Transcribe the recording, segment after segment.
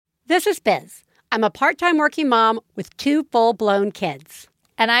This is Biz. I'm a part-time working mom with 2 full-blown kids.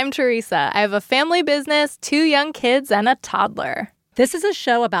 And I'm Teresa. I have a family business, 2 young kids, and a toddler. This is a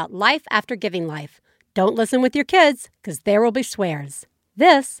show about life after giving life. Don't listen with your kids, because there will be swears.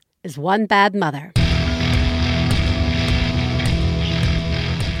 This is One Bad Mother.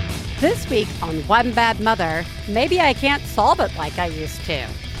 This week on One Bad Mother, maybe I can't solve it like I used to.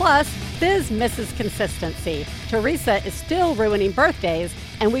 Plus, Biz misses consistency. Teresa is still ruining birthdays,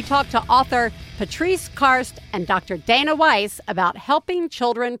 and we talk to author Patrice, Karst, and Dr. Dana Wyss about helping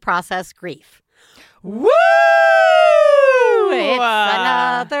children process grief. Woo! It's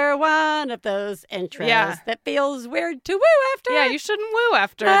another one of those intros that feels weird to woo after. Yeah, you shouldn't woo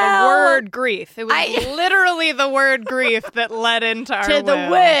after the word grief. It was literally the word grief that led into our to the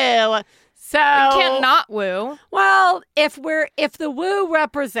woo. So we can't not woo. Well, if the woo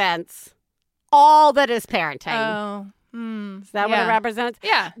represents all that is parenting, is that what it represents?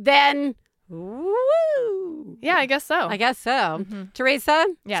 Yeah. Then woo. Yeah, I guess so. Mm-hmm. Teresa?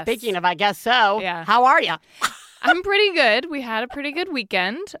 Yes. Speaking of I guess so, how are you? I'm pretty good. We had a pretty good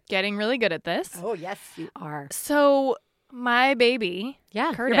weekend. Getting really good at this. Oh, yes, you are. So my baby,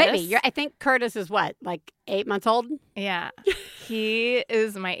 Curtis. Your baby. I think Curtis is what, like 8 months old? Yeah. He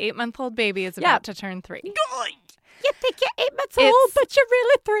is my 8-month-old baby is about to turn 3. You think you're 8 months old, but you're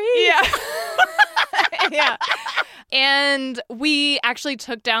really 3. Yeah. Yeah. And we actually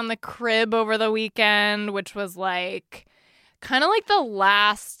took down the crib over the weekend, which was like kind of like the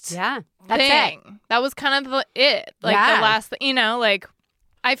last that's thing. it. That was kind of it. Like the last thing, like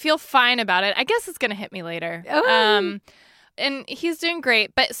I feel fine about it. I guess it's going to hit me later. Oh. And he's doing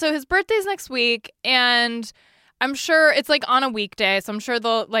great. But so his birthday's next week, and I'm sure it's like on a weekday, so I'm sure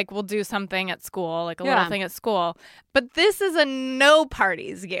we'll do something at school, like a little thing at school. But this is a no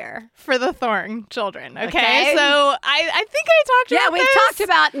parties year for the Thorne children, okay? So I think I talked about this. Yeah, we've talked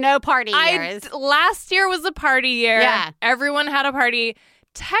about no party years. Last year was a party year. Yeah. Everyone had a party.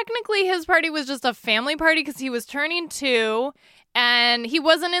 Technically, his party was just a family party because he was turning 2, and he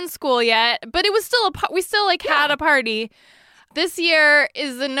wasn't in school yet. But it was still we still had a party. This year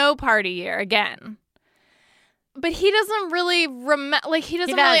is a no party year again. But he doesn't really he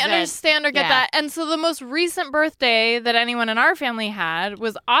doesn't really understand or get that. And so the most recent birthday that anyone in our family had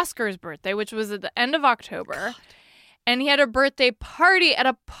was Oscar's birthday, which was at the end of October. God. And he had a birthday party at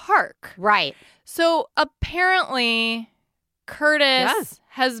a park. Right. So apparently Curtis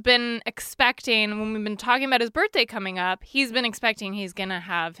has been expecting, when we've been talking about his birthday coming up, he's been expecting he's going to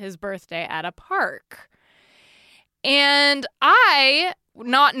have his birthday at a park. And I,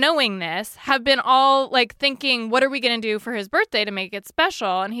 not knowing this, have been all thinking, what are we going to do for his birthday to make it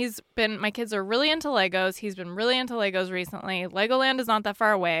special? And my kids are really into Legos. He's been really into Legos recently. Legoland is not that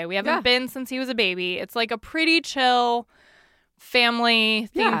far away. We haven't been since he was a baby. It's like a pretty chill family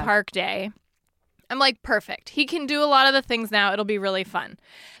theme park day. I'm like, perfect. He can do a lot of the things now. It'll be really fun.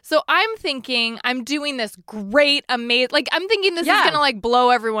 So I'm thinking I'm doing this great, amazing, I'm thinking this is going to blow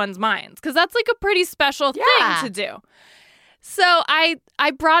everyone's minds because that's a pretty special thing to do. So I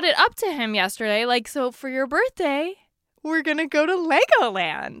brought it up to him yesterday, so for your birthday, we're going to go to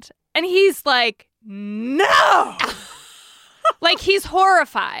Legoland. And he's like, no. He's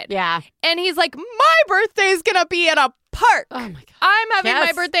horrified. Yeah. And he's like, my birthday's going to be at a park. Oh, my God. I'm having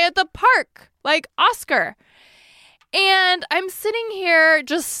my birthday at the park, like Oscar. And I'm sitting here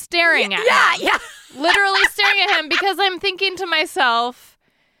just staring at him. Yeah. Literally staring at him because I'm thinking to myself,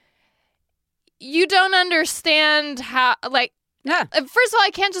 you don't understand how, first of all,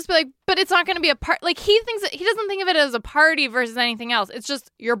 I can't just be but it's not going to be a party. He doesn't think of it as a party versus anything else. It's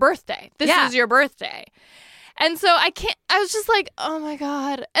just your birthday. This is your birthday. And so I was just like, oh my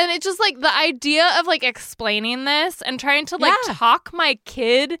God. And it's just the idea of explaining this and trying to talk my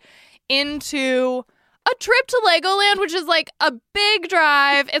kid into a trip to Legoland, which is a big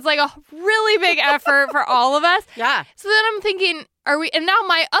drive. It's a really big effort for all of us. Yeah. So then I'm thinking, and now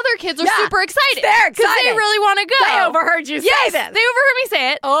my other kids are super excited. They're excited. Because they really want to go. They overheard you say this. They overheard me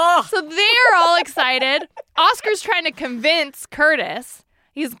say it. Oh. So they're all excited. Oscar's trying to convince Curtis.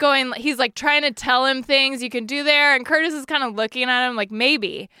 He's trying to tell him things you can do there. And Curtis is kind of looking at him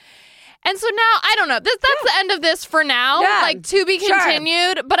maybe. And so now, I don't know. That's the end of this for now. Yeah, to be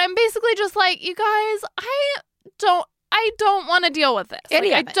continued. But I'm basically just you guys, I don't want to deal with this.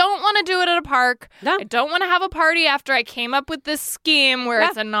 I don't want to do it at a park. No. I don't want to have a party after I came up with this scheme where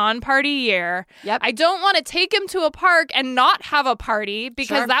it's a non-party year. Yep. I don't want to take him to a park and not have a party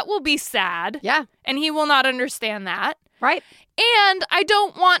because that will be sad. Yeah. And he will not understand that. Right. And I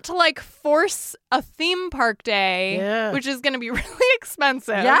don't want to force a theme park day, which is going to be really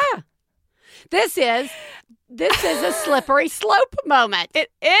expensive. Yeah. This is this is a slippery slope moment.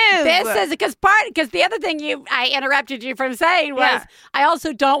 It is. This is because the other thing I interrupted you from saying was I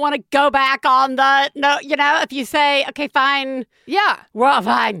also don't want to go back on if you say, okay, fine. Yeah. Well,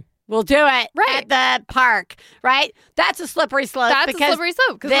 fine. We'll do it at the park, right? That's a slippery slope. That's a slippery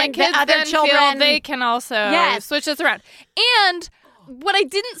slope because my kids then feel they can also switch this around. And what I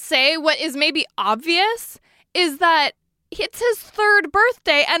didn't say, what is maybe obvious, is that it's his 3rd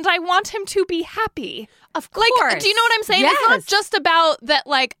birthday and I want him to be happy. Of course. Like, do you know what I'm saying? Yes. It's not just about that,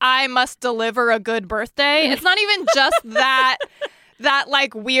 like, I must deliver a good birthday. It's not even just that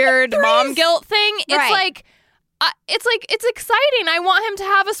like weird mom guilt thing. It's like, it's exciting. I want him to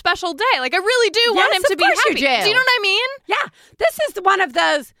have a special day. Like, I really do want him to be happy. Do you know what I mean? Yeah. This is one of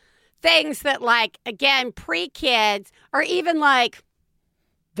those things that, like, again, pre-kids or even, like,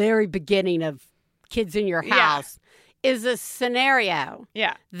 very beginning of kids in your house is a scenario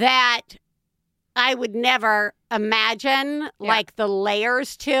that I would never imagine, like, the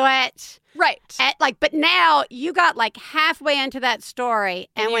layers to it. Right. But now you got, like, halfway into that story,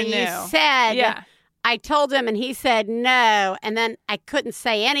 and when you said... I told him and he said no, and then I couldn't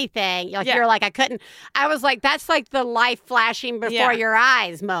say anything. Like you're like, I couldn't. I was like, that's like the life flashing before your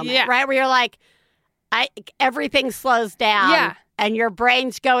eyes moment, right? Where you're like, everything slows down, and your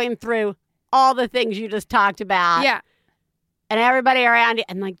brain's going through all the things you just talked about, and everybody around you,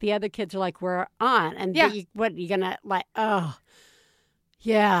 and like the other kids are like, we're on, and what are you gonna like? Oh,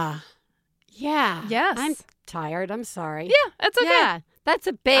 yes, I'm tired. I'm sorry. Yeah, that's okay. Yeah. That's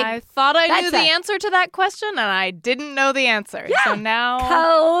a big... I thought I knew the answer to that question, and I didn't know the answer. Yeah. So now...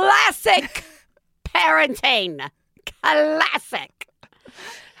 Classic parenting. Classic.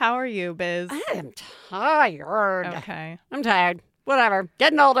 How are you, Biz? I am tired. Okay. I'm tired. Whatever.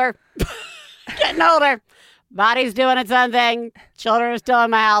 Getting older. Getting older. Body's doing its own thing. Children are still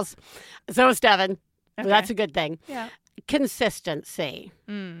in my house. So is Stefan. Okay. That's a good thing. Yeah. Consistency.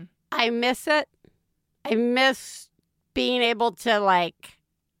 I miss it. I miss... being able to, like,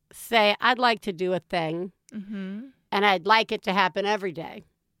 say, I'd like to do a thing, and I'd like it to happen every day.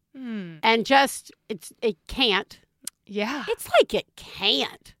 And just, it can't. Yeah. It's like it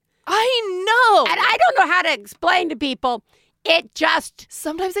can't. I know. And I don't know how to explain to people. It just...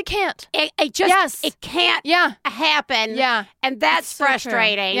 Sometimes it can't. It just... It can't happen. Yeah. And that's so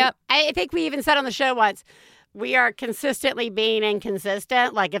frustrating. Yep. I think we even said on the show once, we are consistently being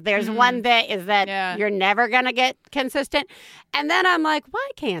inconsistent. Like, if there's one thing, is that you're never going to get consistent. And then I'm like, why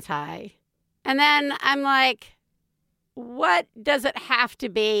can't I? And then I'm like, what does it have to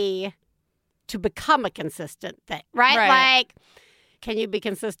be to become a consistent thing? Right? Like, can you be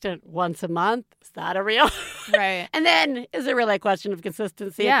consistent once a month? Is that a real? Right. And then, is it really a question of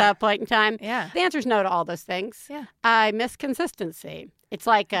consistency at that point in time? Yeah. The answer is no to all those things. Yeah. I miss consistency. It's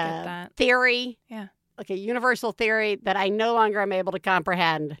like a theory. Yeah. Like a universal theory that I no longer am able to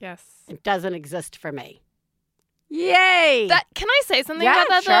comprehend. Yes. It doesn't exist for me. Yay! Can I say something about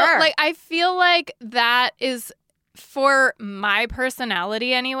that, though? Like, I feel like that is, for my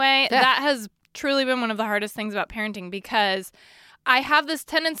personality anyway, that has truly been one of the hardest things about parenting, because I have this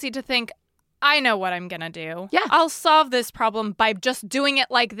tendency to think, I know what I'm going to do. Yeah. I'll solve this problem by just doing it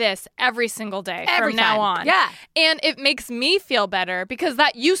like this every single day from now on. Yeah. And it makes me feel better because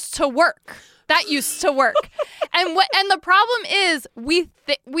that used to work. And the problem is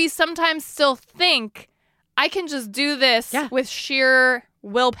we sometimes still think I can just do this with sheer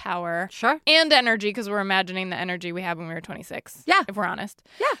willpower and energy, because we're imagining the energy we had when we were 26, if we're honest.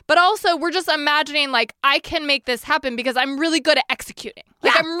 Yeah. But also we're just imagining, like, I can make this happen because I'm really good at executing.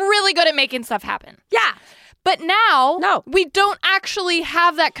 Like, I'm really good at making stuff happen. Yeah. But now we don't actually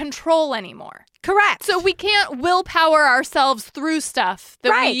have that control anymore. Correct. So we can't willpower ourselves through stuff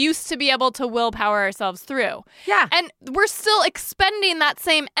that we used to be able to willpower ourselves through. Yeah. And we're still expending that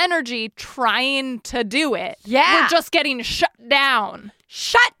same energy trying to do it. Yeah. We're just getting shut down.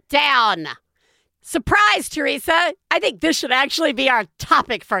 Shut down. Surprise, Teresa. I think this should actually be our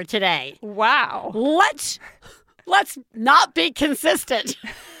topic for today. Wow. Let's not be consistent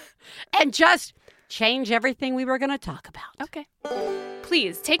and just change everything we were going to talk about. Okay.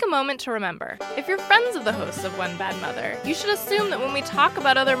 Please take a moment to remember, if you're friends of the hosts of One Bad Mother, you should assume that when we talk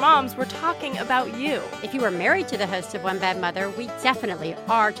about other moms, we're talking about you. If you are married to the hosts of One Bad Mother, we definitely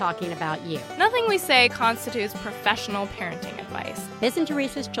are talking about you. Nothing we say constitutes professional parenting advice. Biz and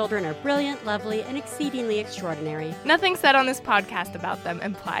Teresa's children are brilliant, lovely, and exceedingly extraordinary. Nothing said on this podcast about them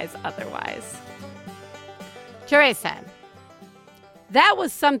implies otherwise. Teresa, that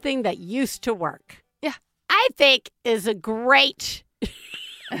was something that used to work. Yeah. I think is a great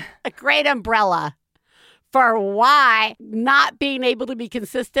umbrella for why not being able to be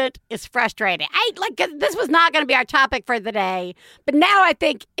consistent is frustrating. This was not going to be our topic for the day, but now I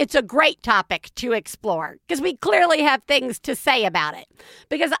think it's a great topic to explore because we clearly have things to say about it.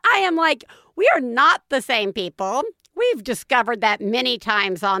 Because I am like, we are not the same people. We've discovered that many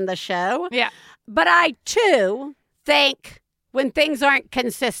times on the show. Yeah. But I, too, think when things aren't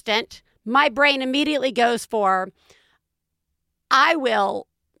consistent, my brain immediately goes for, I will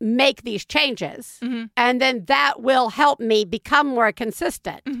make these changes, and then that will help me become more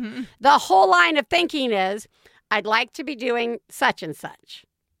consistent. The whole line of thinking is, I'd like to be doing such and such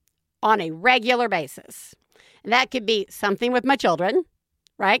on a regular basis. And that could be something with my children,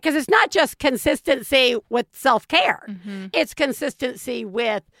 right? Because it's not just consistency with self-care. It's consistency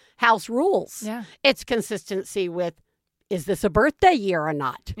with house rules. Yeah. It's consistency with, is this a birthday year or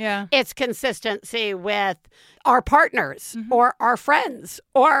not? Yeah. It's consistency with our partners or our friends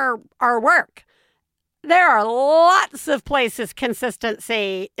or our work. There are lots of places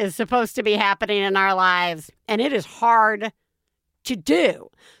consistency is supposed to be happening in our lives, and it is hard to do.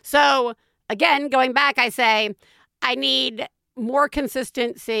 So, again, going back, I say, I need more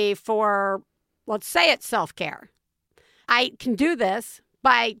consistency for, let's say it's self-care. I can do this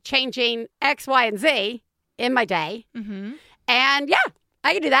by changing X, Y, and Z in my day. And yeah,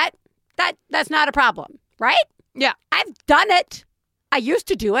 I can do that. That's not a problem, right? Yeah. I've done it. I used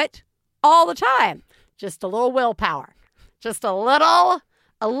to do it all the time. Just a little willpower. Just a little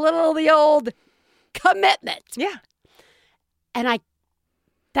of the old commitment. Yeah. And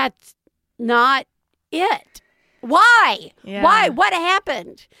that's not it. Why? Yeah. Why? What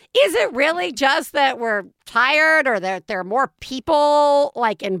happened? Is it really just that we're tired or that there are more people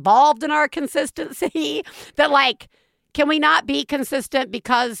involved in our consistency that can we not be consistent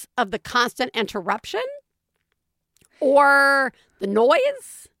because of the constant interruption or the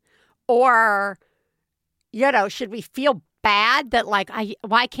noise or, should we feel bad that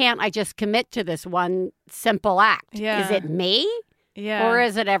why can't I just commit to this one simple act? Yeah. Is it me? Yeah. Or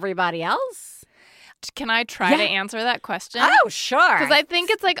is it everybody else? Can I try to answer that question? Oh, sure. Because I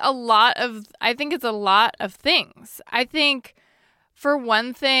think it's a lot of things. I think, for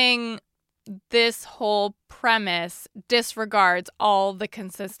one thing, this whole premise disregards all the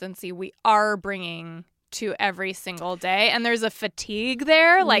consistency we are bringing to every single day. And there's a fatigue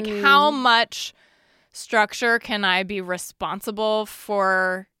there. How much structure can I be responsible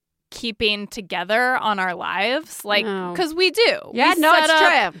for keeping together on our lives? Because we do. Yeah,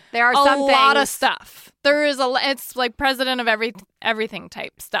 it's true. There are some things. A lot of stuff. There is it's president of everything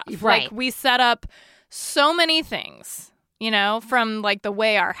type stuff. Right. We set up so many things, from the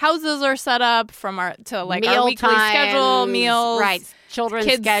way our houses are set up, from our weekly schedule, meals, right, children's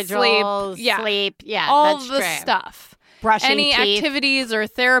kids' schedules, sleep. Yeah, all that's the true. stuff. Brushing any teeth. Activities or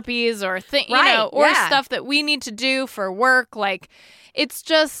therapies or stuff that we need to do for work. It's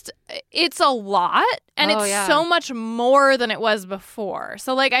a lot, and it's so much more than it was before.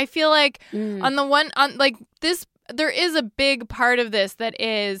 So I feel there is a big part of this that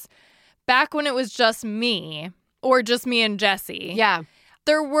is back when it was just me or just me and Jesse. Yeah.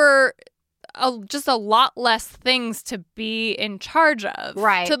 There were just a lot less things to be in charge of.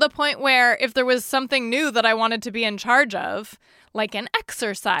 Right. To the point where if there was something new that I wanted to be in charge of, like an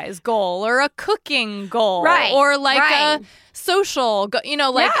exercise goal or a cooking goal, right. or a social goal,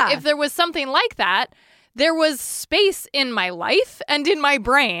 if there was something like that, there was space in my life and in my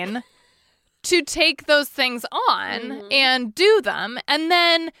brain to take those things on and do them. And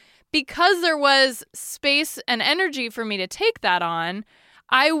then because there was space and energy for me to take that on,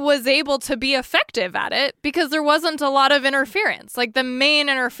 I was able to be effective at it because there wasn't a lot of interference. The main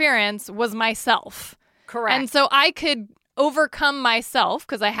interference was myself. Correct. And so I could overcome myself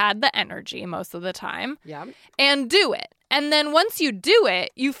because I had the energy most of the time and do it. And then once you do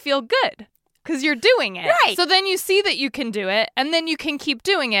it, you feel good because you're doing it. Right. So then you see that you can do it, and then you can keep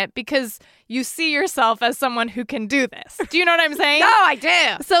doing it because you see yourself as someone who can do this. Do you know what I'm saying? No, I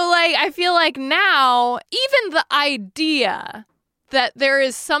do. So I feel now, even the idea that there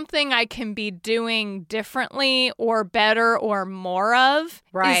is something I can be doing differently or better or more of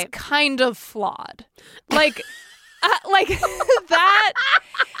is kind of flawed. That,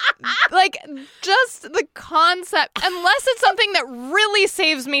 just the concept, unless it's something that really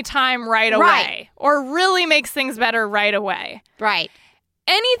saves me time right away or really makes things better right away. Right.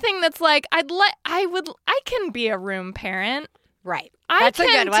 Anything that's I can be a room parent. Right. That's a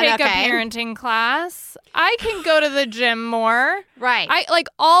good one. I can take a parenting class. I can go to the gym more. Right.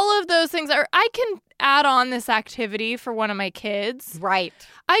 All of those things I can add on this activity for one of my kids. Right.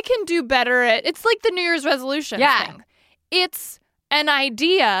 I can do better at, it's like the New Year's resolution thing. It's an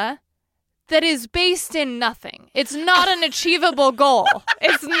idea that is based in nothing. It's not an achievable goal.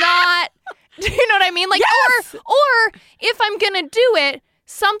 It's not, do you know what I mean? Like, yes! or if I'm going to do it,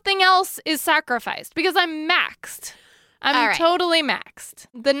 something else is sacrificed because I'm maxed. I'm totally maxed.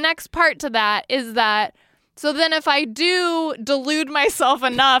 The next part to that is that, so then if I do delude myself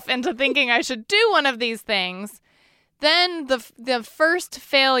enough into thinking I should do one of these things, then the first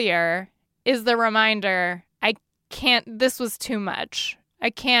failure is the reminder, I can't, this was too much. I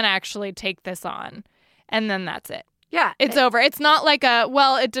can't actually take this on. And then that's it. Yeah. It's over. It's not like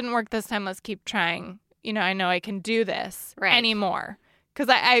it didn't work this time. Let's keep trying. I know I can do this anymore. Because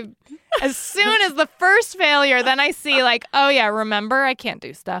I as soon as the first failure, then I see like, oh yeah, remember, I can't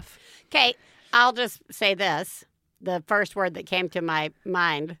do stuff. Okay, I'll just say this. The first word that came to my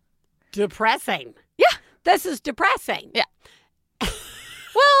mind, depressing. Yeah. This is depressing. Yeah.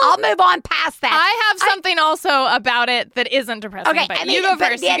 Well, I'll move on past that. I have something also about it that isn't depressing. Okay, but you go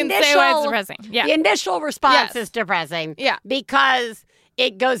first. You can say why it's depressing. Yeah. The initial response is depressing. Yeah. Because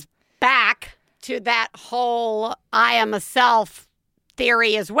it goes back to that whole I am a self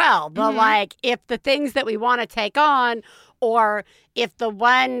theory as well. But like, if the things that we want to take on, or if the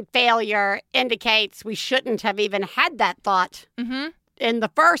one failure indicates we shouldn't have even had that thought in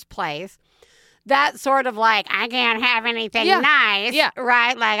the first place, that's sort of like, I can't have anything nice,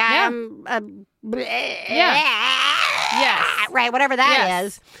 right? Like, I'm right, whatever that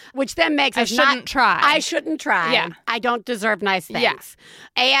is, which then makes us shouldn't try. I shouldn't try. Yeah. I don't deserve nice things. Yeah.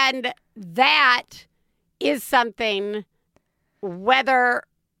 And that is something, whether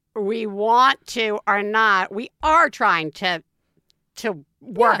we want to or not, we are trying to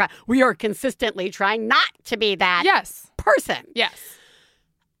work on. We are consistently trying not to be that person. Yes.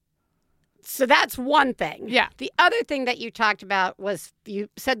 So that's one thing. Yeah. The other thing that you talked about was, you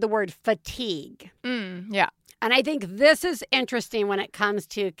said the word fatigue. Yeah. And I think this is interesting when it comes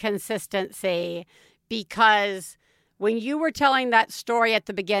to consistency, because when you were telling that story at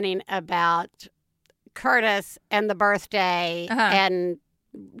the beginning about Curtis and the birthday and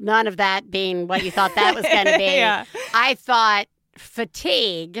none of that being what you thought that was going to be, I thought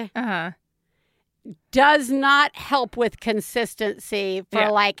fatigue does not help with consistency for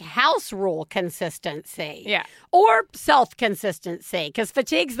like house rule consistency. Yeah. Or self-consistency. Because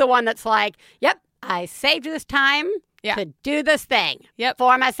fatigue's the one that's like, yep, I saved this time to do this thing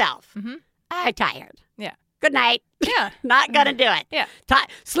for myself. I'm tired. Yeah. Good night. Yeah. Not going to do it. Yeah.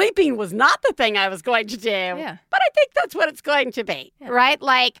 Sleeping was not the thing I was going to do. Yeah. But I think that's what it's going to be. Yeah. Right?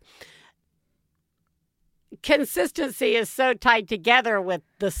 Like, consistency is so tied together with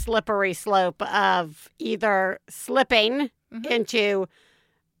the slippery slope of either slipping into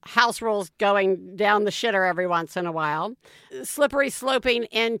house rules going down the shitter every once in a while, slippery sloping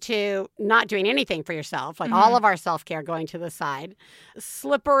into not doing anything for yourself, like all of our self-care going to the side,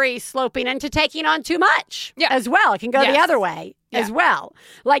 slippery sloping into taking on too much as well. It can go the other way as well.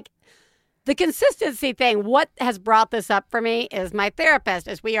 Like, the consistency thing, what has brought this up for me is my therapist,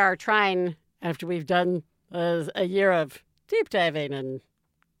 as we are trying, after we've done a year of deep diving and,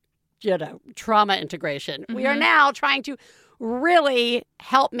 trauma integration, we are now trying to really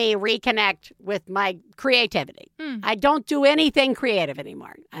help me reconnect with my creativity. I don't do anything creative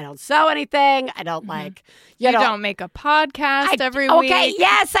anymore. I don't sew anything. I don't you don't make a podcast every week. Okay,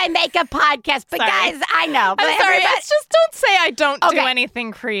 yes, I make a podcast, but guys, I know. I'm sorry, it's just don't say I don't do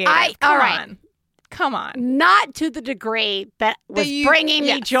anything creative. Come on. Not to the degree that was bringing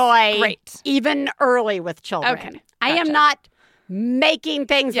me joy even early with children. Okay, gotcha. I am not making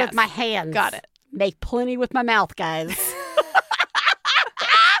things with my hands. Got it. Make plenty with my mouth, guys.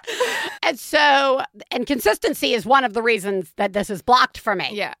 And consistency is one of the reasons that this is blocked for me.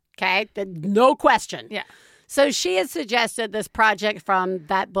 Yeah. Okay? No question. Yeah. So she has suggested this project from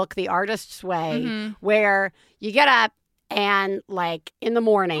that book, The Artist's Way, where you get up and, like, in the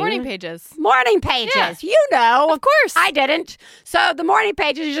morning. Morning pages. Yeah. You know. Of course. I didn't. So the morning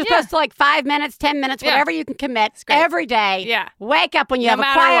pages, you're just supposed to, like, 5 minutes, 10 minutes, whatever you can commit every day. Yeah. Wake up when you have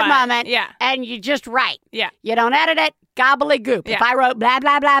a quiet moment. Yeah. And you just write. Yeah. You don't edit it. Gobbledygook. Yeah. If I wrote blah,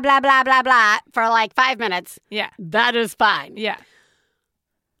 blah, blah, blah, blah, blah, blah for like 5 minutes, that is fine. Yeah.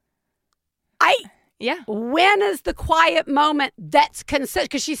 When is the quiet moment that's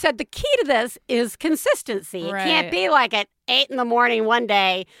consistent? Because she said the key to this is consistency. It can't be like at 8 in the morning one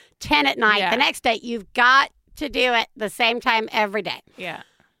day, 10 at night the next day. You've got to do it the same time every day. Yeah.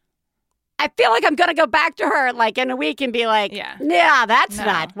 I feel like I'm going to go back to her like in a week and be like, that's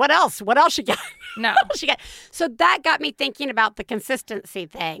not. What else? What else you got? No. So that got me thinking about the consistency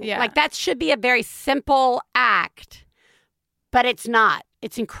thing. Yeah. Like, that should be a very simple act, but it's not.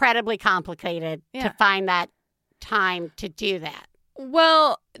 It's incredibly complicated to find that time to do that.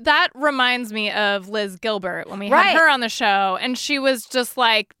 Well, that reminds me of Liz Gilbert when we had her on the show, and she was just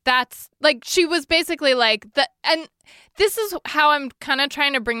like, she was basically like, and this is how I'm kind of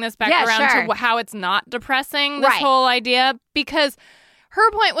trying to bring this back around to how it's not depressing, this whole idea, because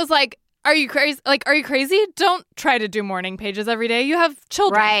her point was like, are you crazy? Like, are you crazy? Don't try to do morning pages every day. You have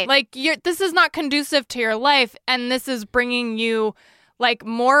children. Right. Like, this is not conducive to your life, and this is bringing you like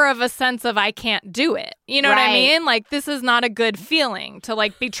more of a sense of I can't do it. You know what I mean? Like, this is not a good feeling to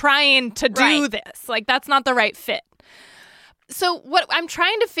like be trying to do this. Like, that's not the right fit. So what I'm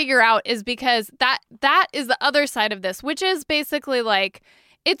trying to figure out is, because that is the other side of this, which is basically like,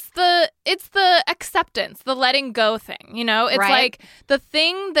 it's the acceptance, the letting go thing, you know? It's like the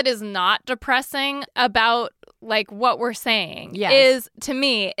thing that is not depressing about like what we're saying is, to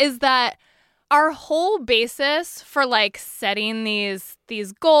me, is that our whole basis for like setting these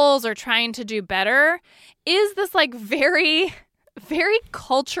goals or trying to do better is this like very, very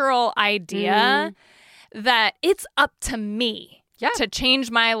cultural idea that it's up to me to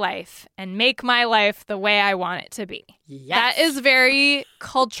change my life and make my life the way I want it to be. Yes. That is very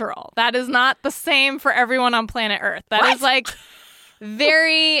cultural. That is not the same for everyone on planet Earth. That is like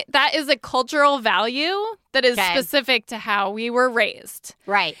that is a cultural value that is specific to how we were raised.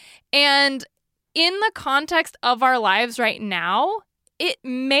 Right. And in the context of our lives right now, it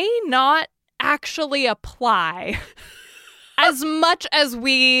may not actually apply as much as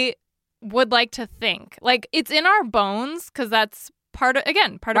we would like to think. Like, it's in our bones, because that's part of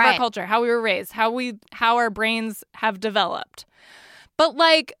our culture, how we were raised, how our brains have developed. But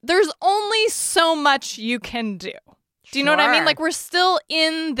like, there's only so much you can do. Do you know what I mean? Like, we're still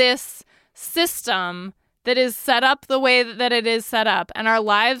in this system that is set up the way that it is set up, and our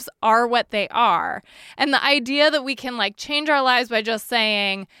lives are what they are. And the idea that we can like change our lives by just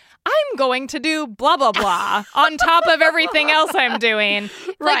saying, I'm going to do blah, blah, blah on top of everything else I'm doing.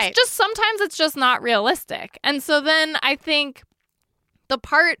 Like, just sometimes it's just not realistic. And so then I think the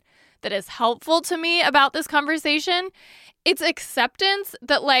part that is helpful to me about this conversation, it's acceptance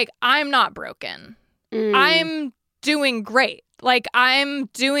that like, I'm not broken. I'm doing great. Like, I'm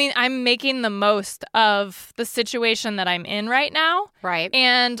making the most of the situation that I'm in right now. Right.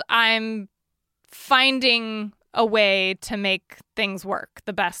 And I'm finding a way to make things work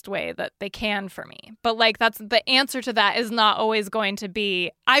the best way that they can for me. But like, that's the answer to that is not always going to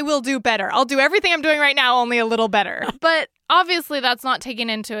be, I will do better. I'll do everything I'm doing right now, only a little better. But obviously that's not taking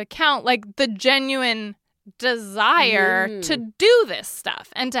into account like the genuine desire to do this stuff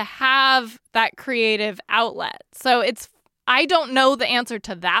and to have that creative outlet. So I don't know the answer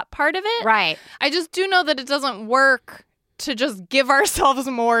to that part of it. Right. I just do know that it doesn't work to just give ourselves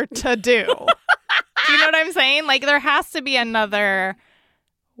more to do. Do you know what I'm saying? Like, there has to be another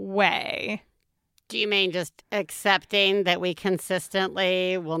way. Do you mean just accepting that we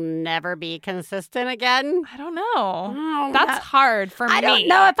consistently will never be consistent again? I don't know. Oh, that's hard for me. I don't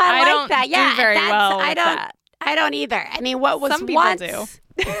know if I like that. Yeah, do very well with that. I don't either. I mean, some people do.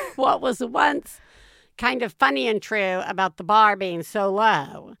 What was once kind of funny and true about the bar being so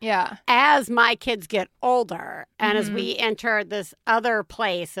low. Yeah. As my kids get older and as we enter this other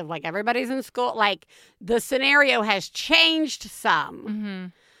place of like everybody's in school, like the scenario has changed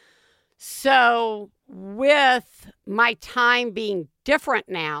some. So with my time being different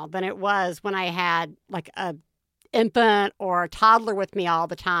now than it was when I had like a infant or a toddler with me all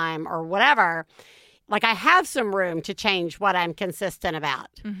the time or whatever, like I have some room to change what I'm consistent about.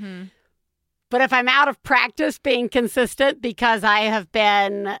 But if I'm out of practice being consistent because I have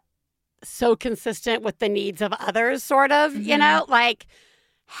been so consistent with the needs of others, sort of, you know, like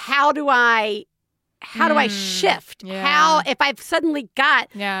how do I shift? Yeah. How, if I've suddenly got,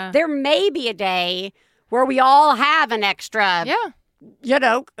 there may be a day where we all have an extra, you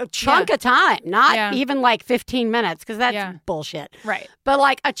know, a chunk of time, not even like 15 minutes, because that's bullshit. Right. But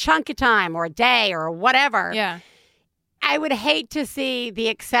like a chunk of time or a day or whatever. Yeah. I would hate to see the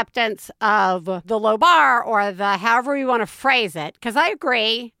acceptance of the low bar or the however we want to phrase it, because I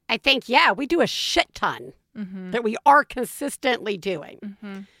agree. I think, we do a shit ton that we are consistently doing.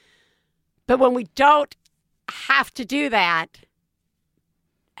 But when we don't have to do that,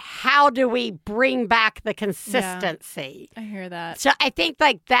 how do we bring back the consistency? I hear that. So I think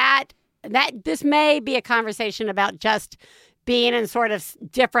like that this may be a conversation about just being in sort of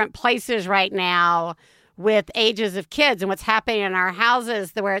different places right now with ages of kids and what's happening in our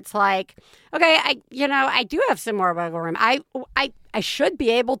houses, where it's like, okay, I do have some more wiggle room. I should be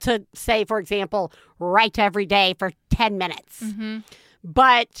able to say, for example, write every day for 10 minutes.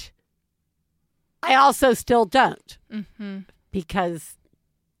 But I also still don't. Because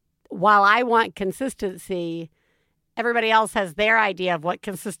while I want consistency, everybody else has their idea of what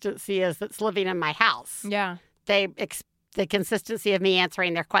consistency is that's living in my house. Yeah. The consistency of me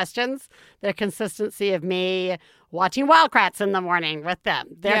answering their questions, the consistency of me watching Wildcrats in the morning with them,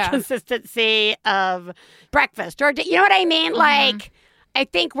 their consistency of breakfast, or you know what I mean? Like, I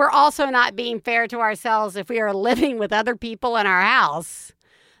think we're also not being fair to ourselves if we are living with other people in our house,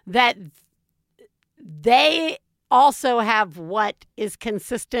 that they also have what is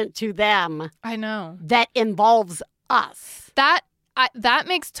consistent to them. I know. That involves us. That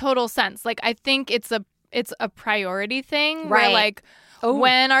makes total sense. Like, I think it's a priority thing, right? Where, like,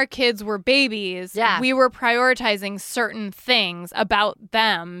 when our kids were babies, we were prioritizing certain things about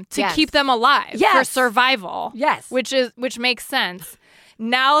them to keep them alive for survival. Yes. Which makes sense.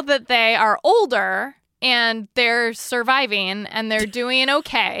 Now that they are older and they're surviving and they're doing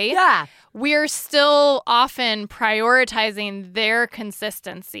okay, we're still often prioritizing their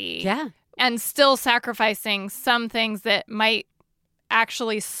consistency. Yeah. And still sacrificing some things that might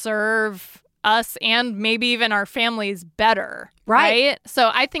actually serve us and maybe even our families better. Right? So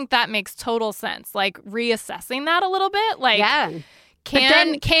I think that makes total sense. Like, reassessing that a little bit. Like,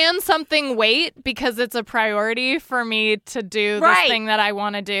 can something wait because it's a priority for me to do this thing that I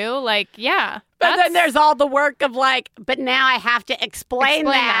want to do? Like, But then there's all the work of like, but now I have to explain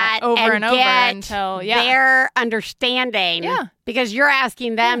that over and over until their understanding. Yeah. Because you're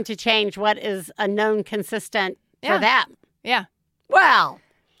asking them to change what is a known consistent for them. Yeah. Well,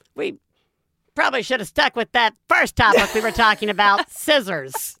 we probably should have stuck with that first topic we were talking about,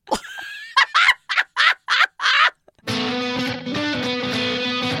 scissors.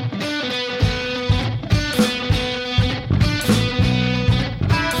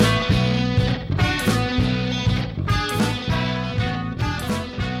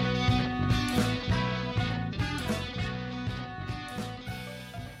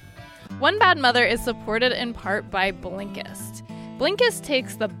 One Bad Mother is supported in part by Blinkist. Blinkist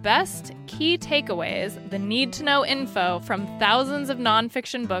takes the best key takeaways, the need-to-know info from thousands of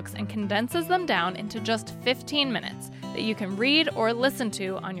nonfiction books and condenses them down into just 15 minutes that you can read or listen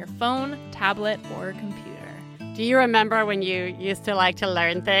to on your phone, tablet, or computer. Do you remember when you used to like to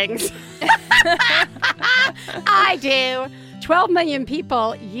learn things? I do. 12 million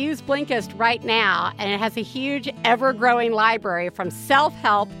people use Blinkist right now, and it has a huge, ever-growing library from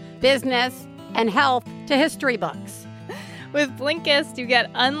self-help, business, and health to history books. With Blinkist, you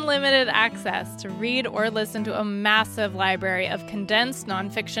get unlimited access to read or listen to a massive library of condensed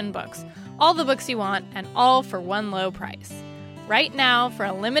nonfiction books, all the books you want, and all for one low price. Right now, for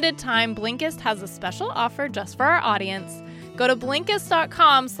a limited time, Blinkist has a special offer just for our audience. Go to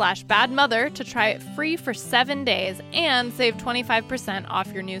Blinkist.com/badmother to try it free for 7 days and save 25%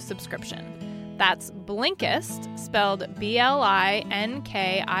 off your new subscription. That's Blinkist, spelled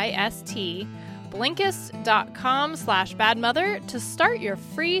Blinkist, Blinkist.com/badmother to start your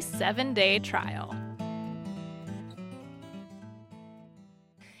free 7-day trial.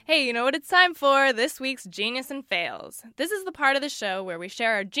 Hey, you know what it's time for? This week's Genius and Fails. This is the part of the show where we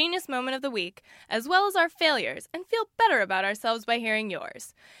share our genius moment of the week, as well as our failures, and feel better about ourselves by hearing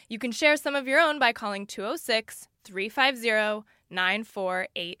yours. You can share some of your own by calling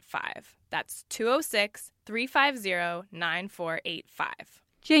 206-350-9485. That's 206-350-9485.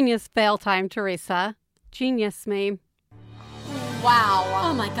 Genius fail time, Teresa. Genius me. Wow.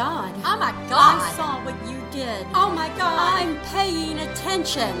 Oh my God. Oh my God. I saw what you did. Oh my God. I'm paying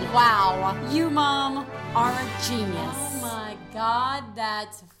attention. Wow. You, Mom, are a genius. Oh my God,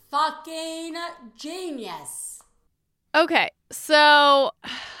 that's fucking genius. Okay, so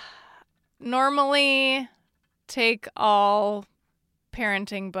normally take all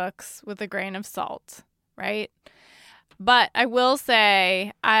parenting books with a grain of salt, right? But I will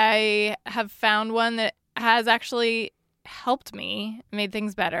say I have found one that has actually helped me, made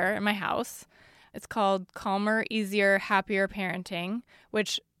things better in my house. It's called Calmer, Easier, Happier Parenting,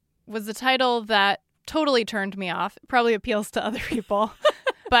 which was the title that totally turned me off. It probably appeals to other people.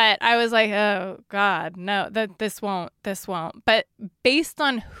 But I was like, oh, God, no, this won't. But based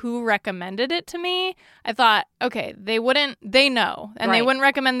on who recommended it to me, I thought, okay, they know. And they wouldn't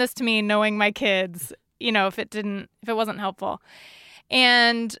recommend this to me knowing my kids, if it wasn't helpful.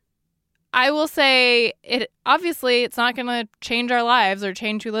 And I will say it's not going to change our lives or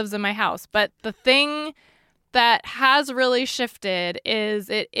change who lives in my house. But the thing that has really shifted is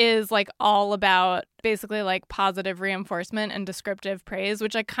it is like all about basically like positive reinforcement and descriptive praise,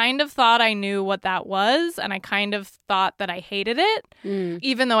 which I kind of thought I knew what that was. And I kind of thought that I hated it,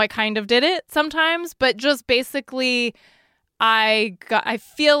 even though I kind of did it sometimes. But just basically, I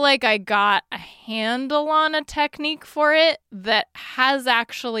feel like I got a handle on a technique for it that has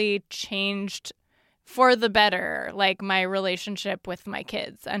actually changed for the better, like my relationship with my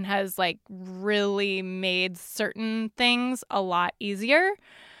kids, and has like really made certain things a lot easier.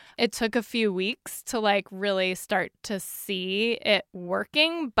 It took a few weeks to like really start to see it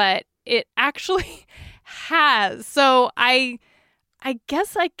working, but it actually has. So I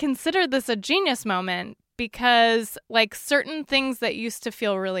guess I consider this a genius moment because like certain things that used to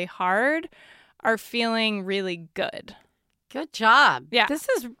feel really hard are feeling really good. Good job. Yeah.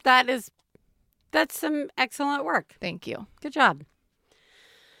 That's some excellent work. Thank you. Good job.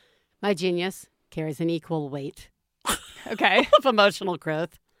 My genius carries an equal weight Okay. of emotional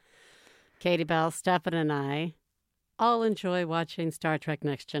growth. Katie Bell, Stefan, and I all enjoy watching Star Trek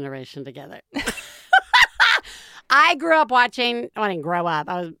Next Generation together. I grew up watching, I didn't grow up,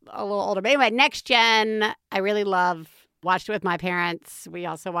 I was a little older. But anyway, Next Gen, I really love. Watched it with my parents. We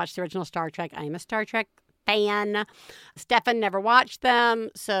also watched the original Star Trek. I am a Star Trek fan. Stefan never watched them.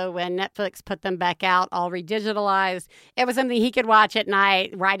 So when Netflix put them back out, all redigitalized, it was something he could watch at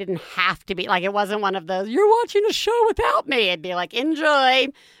night where I didn't have to be. Like, it wasn't one of those, you're watching a show without me. It'd be like, enjoy,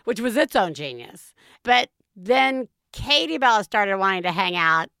 which was its own genius. But then Katie Bell started wanting to hang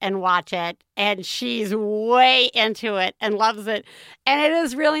out and watch it, and she's way into it and loves it. And it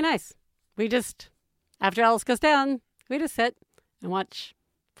is really nice. We just, after all else goes down, we just sit and watch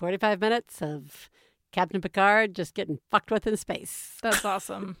 45 minutes of Captain Picard just getting fucked with in space. That's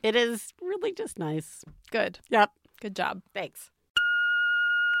awesome. It is really just nice. Good. Yep. Good job. Thanks.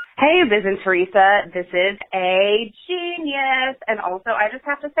 Hey, Biz and Teresa. This is a genius. And also, I just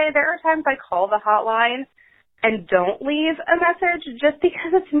have to say, there are times I call the hotline and don't leave a message just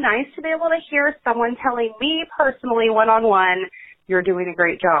because it's nice to be able to hear someone telling me personally one-on-one, you're doing a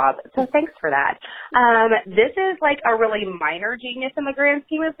great job. So thanks for that. This is like a really minor genius in the grand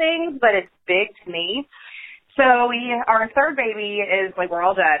scheme of things, but it's big to me. So our third baby is like, we're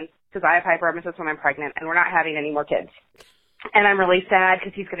all done because I have hyperemesis when I'm pregnant and we're not having any more kids. And I'm really sad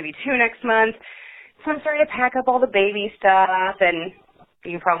because he's going to be 2 next month. So I'm starting to pack up all the baby stuff, and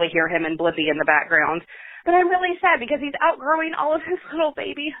you can probably hear him and Blippi in the background. But I'm really sad because he's outgrowing all of his little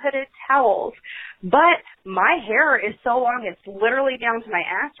baby hooded towels. But my hair is so long, it's literally down to my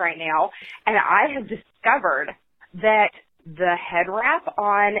ass right now. And I have discovered that the head wrap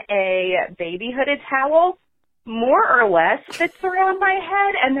on a baby hooded towel more or less fits around my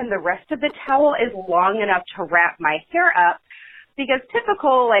head. And then the rest of the towel is long enough to wrap my hair up. Because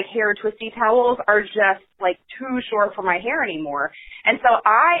typical, like, hair twisty towels are just, like, too short for my hair anymore. And so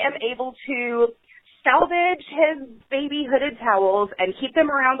I am able to salvage his baby hooded towels and keep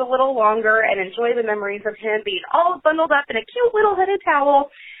them around a little longer and enjoy the memories of him being all bundled up in a cute little hooded towel,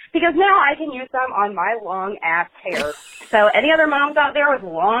 because now I can use them on my long ass hair. So any other moms out there with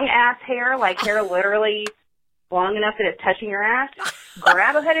long ass hair, like hair literally long enough that it's touching your ass,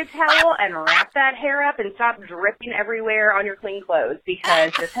 grab a hooded towel and wrap that hair up and stop dripping everywhere on your clean clothes,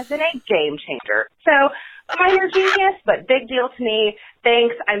 because this has been a game changer. So, minor genius, but big deal to me.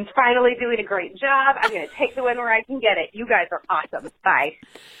 Thanks. I'm finally doing a great job. I'm going to take the win where I can get it. You guys are awesome. Bye.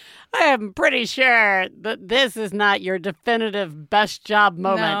 I am pretty sure that this is not your definitive best job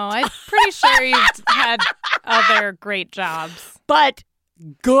moment. No, I'm pretty sure you've had other great jobs. But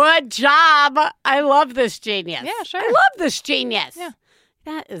good job. I love this genius. Yeah, sure. I love this genius.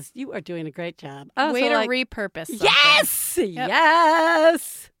 Yeah. You are doing a great job. Way to repurpose something. Yes! Yep.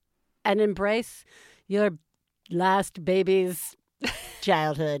 Yes! And embrace your last baby's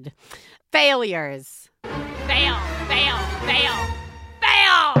childhood. Failures. Fail, fail, fail,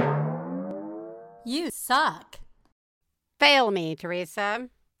 fail! You suck. Fail me, Teresa.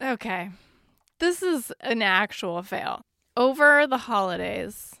 Okay. This is an actual fail. Over the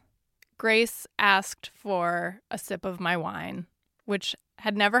holidays, Grace asked for a sip of my wine, which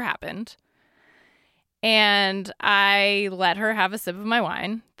had never happened. And I let her have a sip of my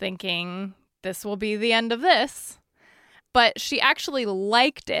wine, thinking this will be the end of this. But she actually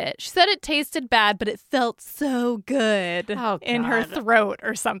liked it. She said it tasted bad, but it felt so good in her throat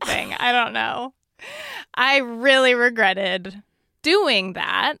or something. I don't know. I really regretted doing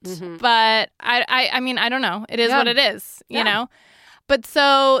that, but I mean, I don't know. It is what it is, you know? But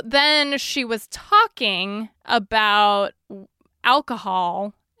so then she was talking about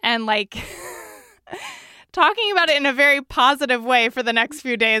alcohol and like talking about it in a very positive way for the next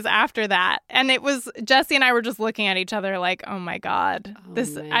few days after that. And it was, Jesse and I were just looking at each other like, oh my God,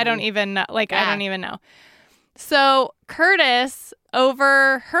 man. I don't even know. I don't even know. So Curtis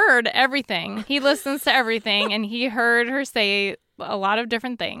overheard everything. He listens to everything, and he heard her say a lot of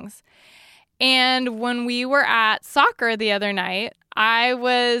different things. And when we were at soccer the other night, I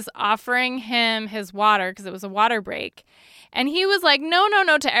was offering him his water because it was a water break. And he was like, no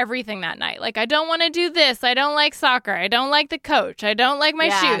to everything that night. Like, I don't want to do this. I don't like soccer. I don't like the coach. I don't like my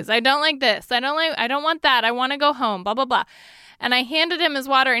shoes. I don't like this. I don't want that. I want to go home, blah, blah, blah. And I handed him his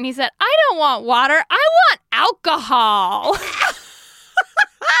water, and he said, I don't want water. I want alcohol.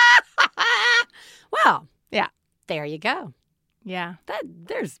 Well, yeah. There you go. Yeah.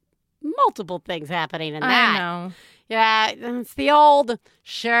 There's multiple things happening in that. I know. Yeah, it's the old,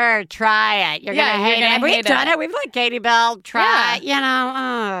 sure, try it. You're going to hate it. We've done it. We've let Katie Bell try it. You know,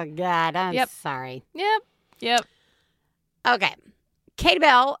 oh, God, I'm sorry. Yep. Okay. Katie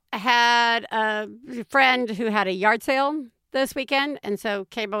Bell had a friend who had a yard sale this weekend, and so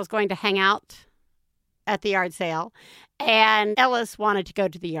Katie Bell was going to hang out at the yard sale, and Ellis wanted to go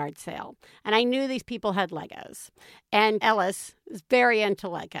to the yard sale. And I knew these people had Legos, and Ellis is very into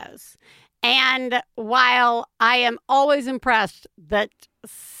Legos. And while I am always impressed that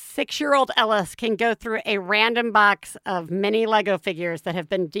 6-year-old Ellis can go through a random box of mini Lego figures that have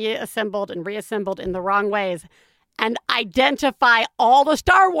been deassembled and reassembled in the wrong ways and identify all the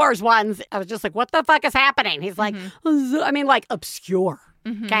Star Wars ones, I was just like, what the fuck is happening? He's like, like obscure.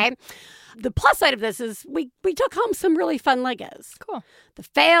 Okay. The plus side of this is we took home some really fun Legos. Cool. The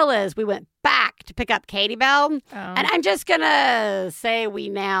fail is we went back to pick up Katie Bell. And I'm just going to say we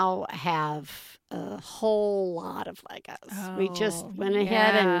now have a whole lot of Legos. We just went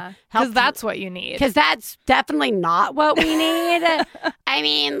ahead and helped. Because that's what you need. Because that's definitely not what we need. I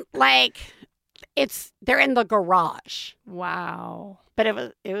mean, like, they're in the garage. Wow. But it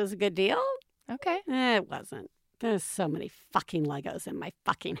was a good deal. Okay. It wasn't. There's so many fucking Legos in my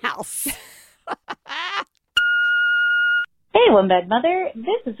fucking house. Hey, One Bed Mother.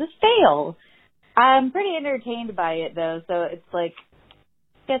 This is a fail. I'm pretty entertained by it, though, so it's like,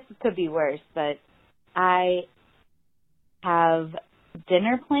 I guess it could be worse, but I have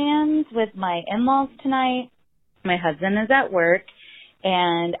dinner plans with my in-laws tonight. My husband is at work,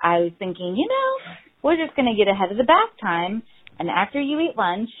 and I was thinking, we're just going to get ahead of the bath time. And after you eat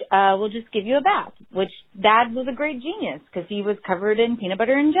lunch, we'll just give you a bath, which Dad was a great genius because he was covered in peanut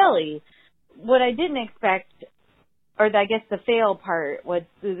butter and jelly. What I didn't expect, or I guess the fail part, what's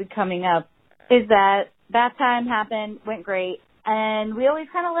coming up, is that bath time happened, went great, and we always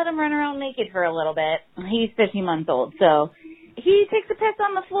kind of let him run around naked for a little bit. He's 15 months old, so he takes a piss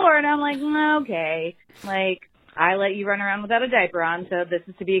on the floor, and I'm like, okay. Like, I let you run around without a diaper on, so this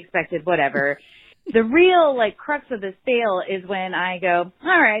is to be expected, whatever. The real, crux of this fail is when I go,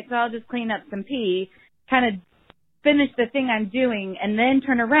 all right, so I'll just clean up some pee, kind of finish the thing I'm doing, and then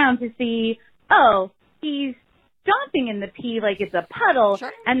turn around to see, he's stomping in the pee like it's a puddle,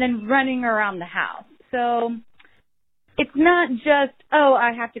 and then running around the house. So it's not just,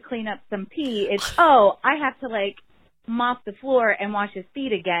 I have to clean up some pee. It's, I have to, mop the floor and wash his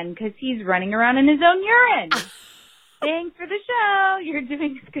feet again because he's running around in his own urine. Thanks for the show. You're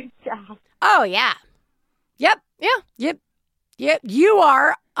doing a good job. Oh, yeah. Yep. Yeah. Yep. You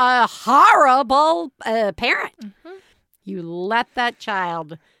are a horrible parent. Mm-hmm. You let that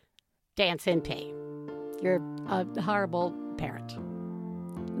child dance in pee. You're a horrible parent.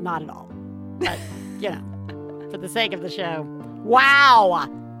 Not at all. But, for the sake of the show. Wow.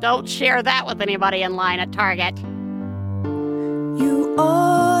 Don't share that with anybody in line at Target. You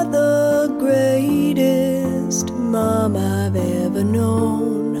are the greatest mom I've ever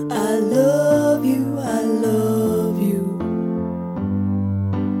known. I love you, I love you.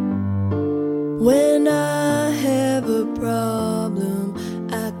 When I have a problem,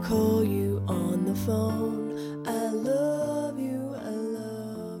 I call you on the phone. I love you, I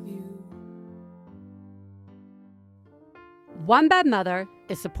love you. One Bad Mother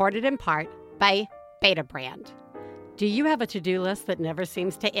is supported in part by Beta Brand. Do you have a to-do list that never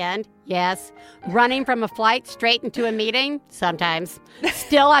seems to end? Yes. Running from a flight straight into a meeting? Sometimes.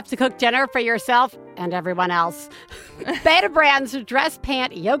 Still have to cook dinner for yourself and everyone else. Beta Brand's dress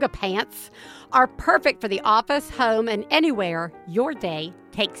pant yoga pants are perfect for the office, home, and anywhere your day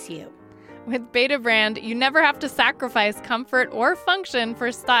takes you. With Beta Brand, you never have to sacrifice comfort or function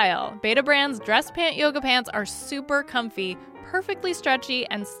for style. Beta Brand's dress pant yoga pants are super comfy, perfectly stretchy,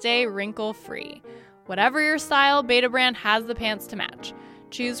 and stay wrinkle-free. Whatever your style, Beta Brand has the pants to match.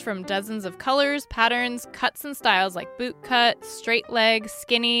 Choose from dozens of colors, patterns, cuts, and styles like boot cut, straight leg,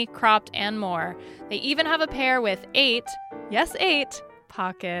 skinny, cropped, and more. They even have a pair with 8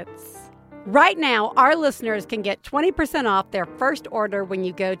 pockets. Right now, our listeners can get 20% off their first order when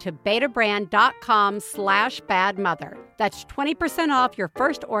you go to betabrand.com/badmother. That's 20% off your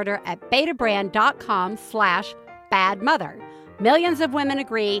first order at betabrand.com/badmother. Millions of women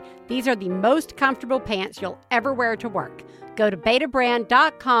agree these are the most comfortable pants you'll ever wear to work. Go to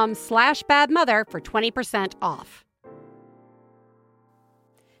betabrand.com/badmother for 20% off.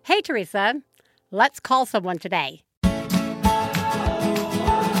 Hey, Teresa, let's call someone today.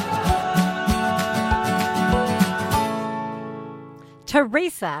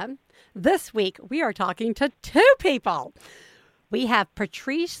 Teresa, this week we are talking to two people. We have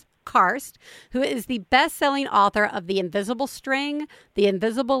Patrice Karst, who is the best-selling author of The Invisible String, The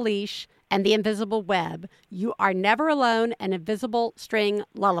Invisible Leash, and The Invisible Web, You Are Never Alone, An Invisible String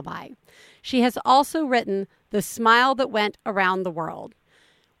Lullaby. She has also written The Smile That Went Around the World.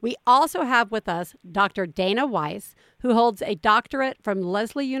 We also have with us Dr. Dana Wyss, who holds a doctorate from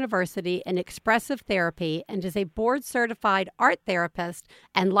Lesley University in expressive therapy and is a board-certified art therapist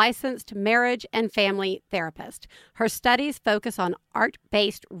and licensed marriage and family therapist. Her studies focus on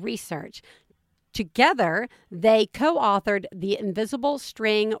art-based research. Together, they co-authored the Invisible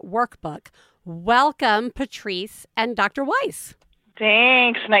String Workbook. Welcome, Patrice and Dr. Wyss.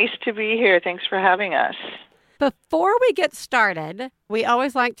 Thanks. Nice to be here. Thanks for having us. Before we get started, we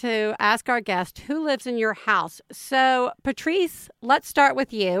always like to ask our guest who lives in your house. So, Patrice, let's start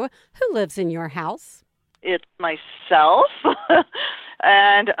with you. Who lives in your house? It's myself,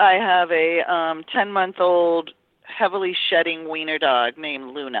 and I have a 10-month-old, heavily shedding wiener dog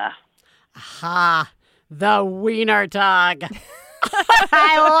named Luna. Aha, the wiener dog.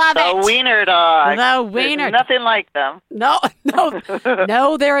 I love it. The wiener dog. The wiener. There's nothing like them. No,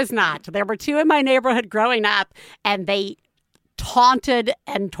 there is not. There were two in my neighborhood growing up, and they taunted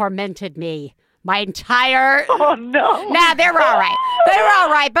and tormented me my entire... Oh, no. Nah, they were all right. They were all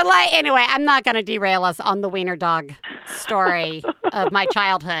right. But anyway, I'm not going to derail us on the wiener dog story of my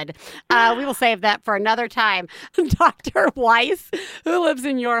childhood. We will save that for another time. Dr. Wyss, who lives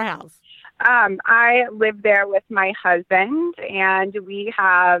in your house? I live there with my husband, and we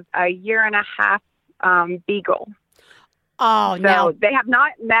have a 1.5-year beagle. Oh, so no. They have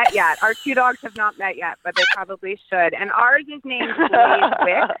not met yet. Our two dogs have not met yet, but they probably should. And ours is named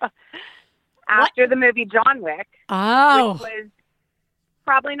Wick, after the movie John Wick. Oh. Which was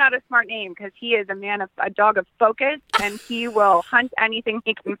probably not a smart name because he is a dog of focus, and he will hunt anything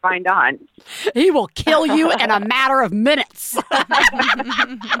he can find to hunt. He will kill you in a matter of minutes.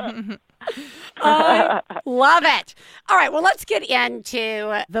 I love it. All right, well, let's get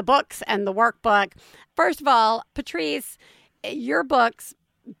into the books and the workbook. First of all, Patrice, your books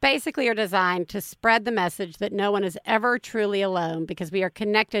basically are designed to spread the message that no one is ever truly alone because we are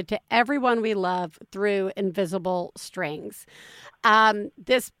connected to everyone we love through invisible strings.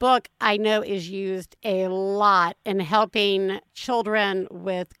 This book, I know, is used a lot in helping children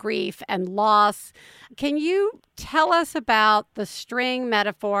with grief and loss. Can you tell us about the string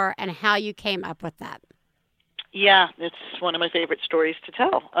metaphor and how you came up with that? Yeah, it's one of my favorite stories to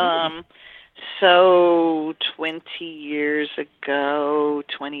tell. So 20 years ago,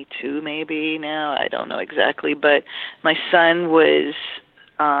 22 maybe now, I don't know exactly, but my son was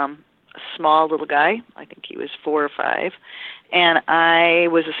a small little guy. I think he was 4 or 5. And I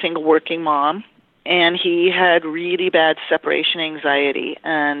was a single working mom, and he had really bad separation anxiety.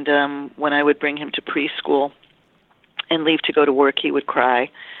 And when I would bring him to preschool and leave to go to work, he would cry.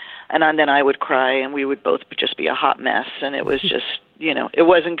 And then I would cry, and we would both just be a hot mess. And it was just, it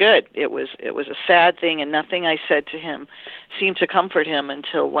wasn't good. It was a sad thing, and nothing I said to him seemed to comfort him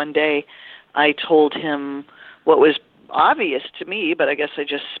until one day I told him what was obvious to me, but I guess I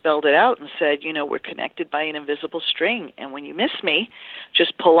just spelled it out and said, we're connected by an invisible string, and when you miss me,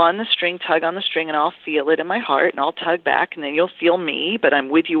 just pull on the string, tug on the string, and I'll feel it in my heart, and I'll tug back, and then you'll feel me, but I'm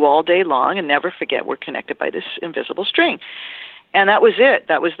with you all day long, and never forget we're connected by this invisible string. And that was it.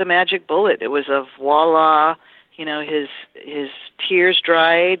 That was the magic bullet. It was a voila, his tears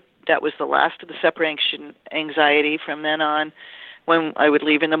dried. That was the last of the separation anxiety. From then on, when I would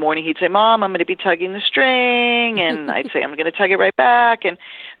leave in the morning, he'd say, Mom, I'm going to be tugging the string. And I'd say, I'm going to tug it right back. And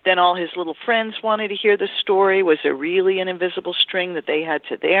then all his little friends wanted to hear the story. Was there really an invisible string that they had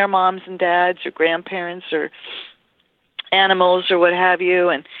to their moms and dads or grandparents or animals or what have you?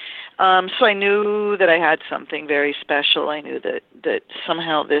 And so I knew that I had something very special. I knew that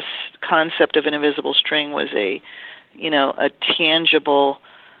somehow this concept of an invisible string was a tangible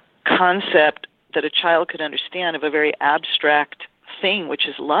concept that a child could understand of a very abstract thing, which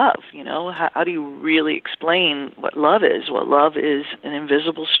is love. How do you really explain what love is? Well, love is an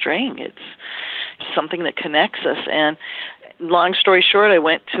invisible string. It's something that connects us. And long story short, I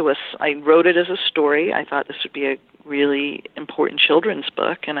wrote it as a story. I thought this would be a really important children's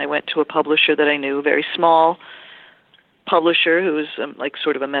book, and I went to a publisher that I knew, a very small publisher who was like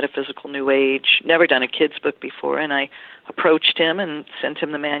sort of a metaphysical new age, never done a kid's book before, and I approached him and sent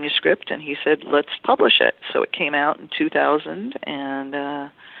him the manuscript, and he said, let's publish it. So it came out in 2000, and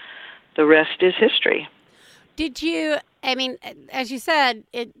the rest is history. Did you I mean, as you said,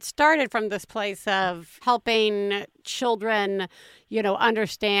 it started from this place of helping children,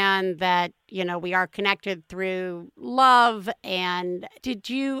 understand that, we are connected through love. And did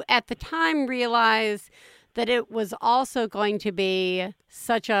you at the time realize that it was also going to be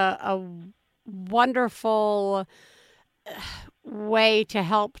such a wonderful way to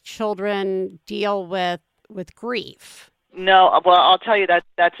help children deal with grief? No, well, I'll tell you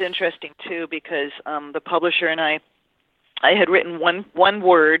that's interesting too, because the publisher and I had written one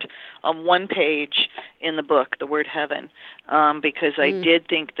word on one page in the book, the word heaven, because I did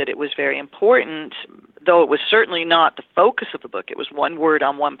think that it was very important, though it was certainly not the focus of the book. It was one word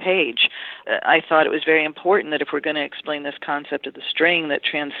on one page. I thought it was very important that if we're going to explain this concept of the string that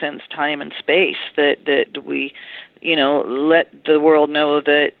transcends time and space, that we, let the world know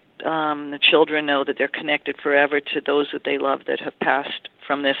that the children know that they're connected forever to those that they love that have passed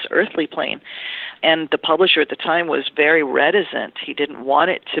from this earthly plane. And the publisher at the time was very reticent. He didn't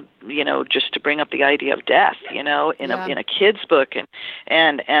want it to, just to bring up the idea of death, in a kid's book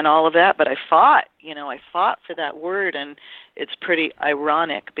and all of that. But I fought for that word, and it's pretty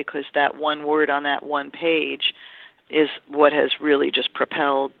ironic because that one word on that one page is what has really just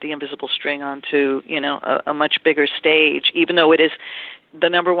propelled The Invisible String onto, a much bigger stage. Even though it is the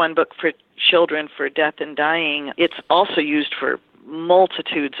number one book for children for death and dying, it's also used for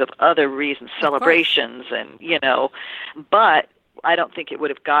multitudes of other reasons, celebrations, and, but I don't think it would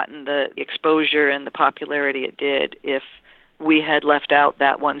have gotten the exposure and the popularity it did if we had left out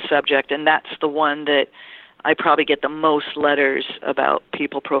that one subject. And that's the one that I probably get the most letters about,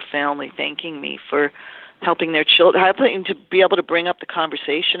 people profoundly thanking me for helping their children, helping to be able to bring up the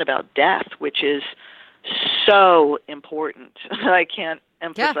conversation about death, which is so important. I can't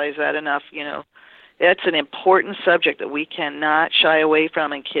emphasize that enough, It's an important subject that we cannot shy away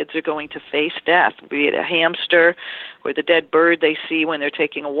from, and kids are going to face death, be it a hamster or the dead bird they see when they're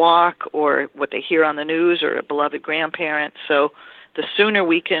taking a walk or what they hear on the news or a beloved grandparent. So the sooner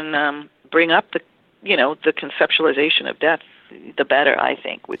we can bring up the conceptualization of death, the better, I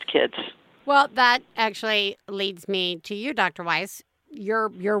think, with kids. Well, that actually leads me to you, Dr. Wyss.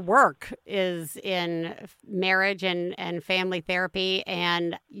 Your work is in marriage and family therapy,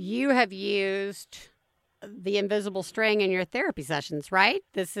 and you have used The Invisible String in your therapy sessions, right?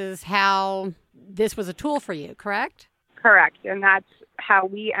 This was a tool for you, correct? Correct, and that's how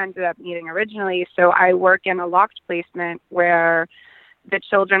we ended up meeting originally. So I work in a locked placement where the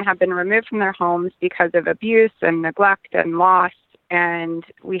children have been removed from their homes because of abuse and neglect and loss, and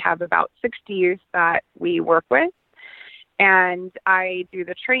we have about 60 youth that we work with. And I do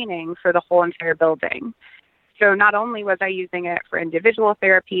the training for the whole entire building. So not only was I using it for individual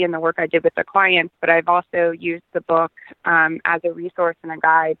therapy and the work I did with the clients, but I've also used the book as a resource and a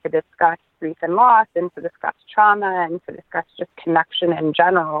guide to discuss grief and loss, and to discuss trauma, and to discuss just connection in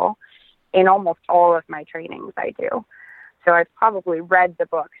general in almost all of my trainings I do. So I've probably read the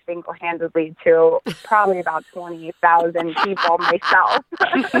book single-handedly to probably about 20,000 people myself.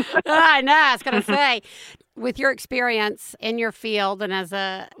 I know, I was going to say, with your experience in your field and as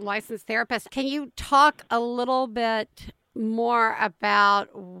a licensed therapist, can you talk a little bit more about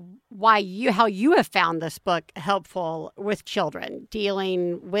how you have found this book helpful with children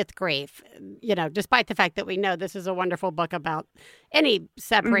dealing with grief, despite the fact that we know this is a wonderful book about any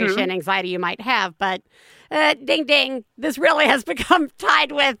separation anxiety you might have, but ding, ding, this really has become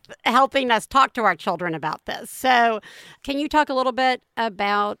tied with helping us talk to our children about this. So can you talk a little bit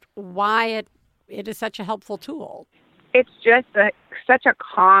about why it is such a helpful tool? It's just such a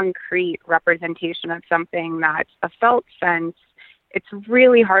concrete representation of something that's a felt sense. It's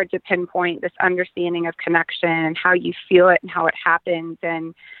really hard to pinpoint this understanding of connection and how you feel it and how it happens.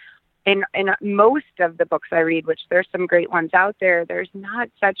 And in most of the books I read, which there's some great ones out there, there's not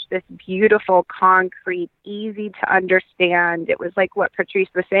such this beautiful, concrete, easy to understand. It was like what Patrice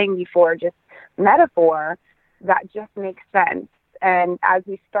was saying before, just metaphor that just makes sense. And as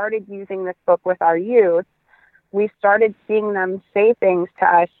we started using this book with our youth, we started seeing them say things to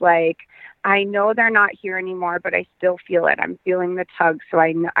us like, I know they're not here anymore, but I still feel it. I'm feeling the tug, so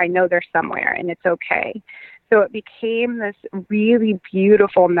I know they're somewhere, and it's okay. So it became this really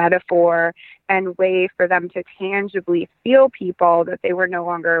beautiful metaphor and way for them to tangibly feel people that they were no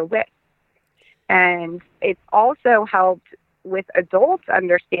longer with. And it's also helped with adults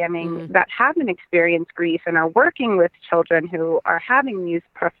understanding that haven't experienced grief and are working with children who are having these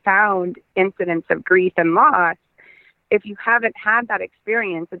profound incidents of grief and loss. If you haven't had that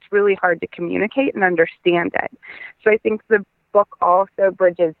experience, it's really hard to communicate and understand it. So I think the book also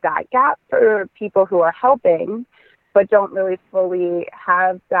bridges that gap for people who are helping but don't really fully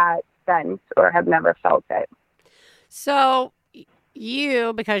have that sense or have never felt it. So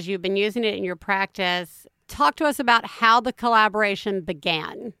you, because you've been using it in your practice, talk to us about how the collaboration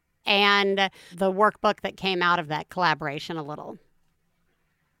began and the workbook that came out of that collaboration a little.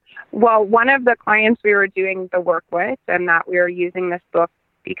 Well, one of the clients we were doing the work with and that we were using this book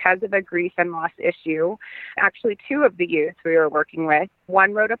because of a grief and loss issue, actually two of the youth we were working with,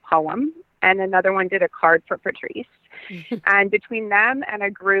 one wrote a poem and another one did a card for Patrice. And between them and a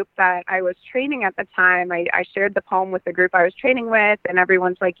group that I was training at the time, I shared the poem with the group I was training with, and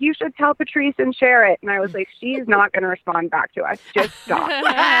everyone's like, you should tell Patrice and share it. And I was like, she's not going to respond back to us. Just stop.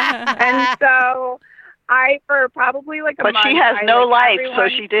 And so for probably like a month. But she has no life, so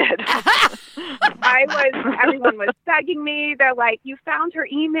she did. Everyone was begging me. They're like, you found her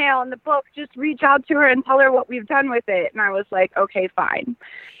email in the book. Just reach out to her and tell her what we've done with it. And I was like, okay, fine.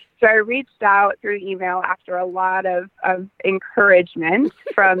 So I reached out through email after a lot of encouragement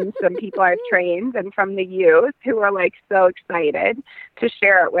from some people I've trained and from the youth who were like so excited to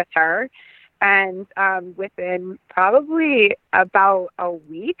share it with her. And within probably about a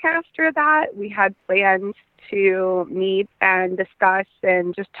week after that, we had plans to meet and discuss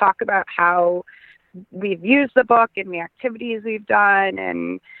and just talk about how we've used the book and the activities we've done.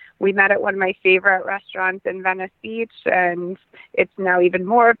 And we met at one of my favorite restaurants in Venice Beach, and it's now even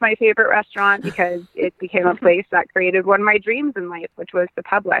more of my favorite restaurant because it became a place that created one of my dreams in life, which was to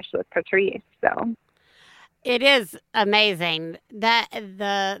publish with Patrice. So it is amazing that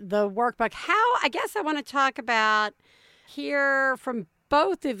the workbook. I guess I want to talk about, hear from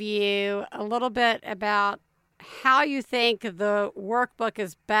both of you a little bit about how you think the workbook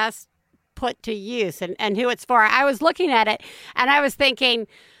is best put to use and who it's for. I was looking at it and I was thinking,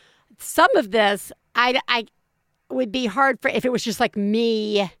 some of this I would be hard for if it was just like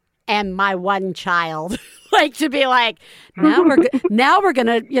me and my one child, like to be like, now we're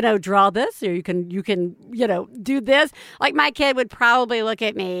gonna draw this, or you can do this. Like my kid would probably look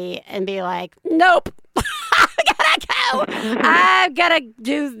at me and be like, nope. I'm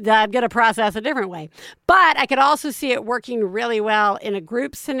gonna process a different way. But I could also see it working really well in a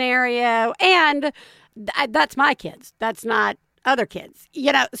group scenario, and that's my kids. That's not other kids,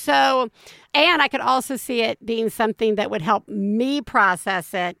 so, and I could also see it being something that would help me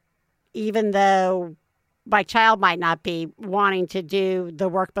process it, even though my child might not be wanting to do the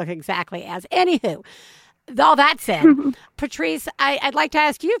workbook exactly as. Anywho, all that said, Patrice, I'd like to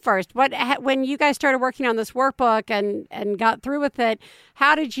ask you first, when you guys started working on this workbook and got through with it,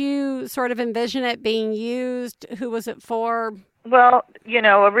 how did you sort of envision it being used? Who was it for? Well,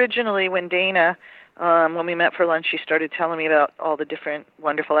 originally when Dana, when we met for lunch, she started telling me about all the different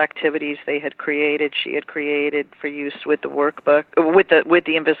wonderful activities she had created for use with the workbook, with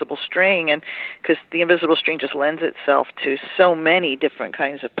the invisible string, and because the invisible string just lends itself to so many different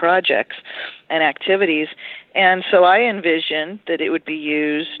kinds of projects and activities. And so I envisioned that it would be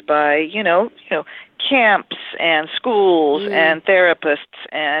used by, camps and schools and therapists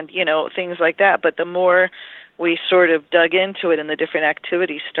and, things like that. But the more we sort of dug into it and the different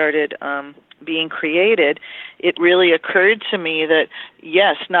activities started being created, it really occurred to me that,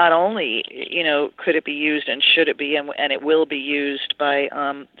 yes, not only, could it be used and should it be, and it will be used by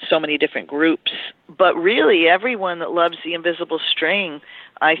so many different groups, but really everyone that loves the invisible string,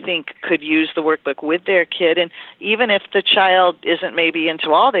 I think, could use the workbook with their kid. And even if the child isn't maybe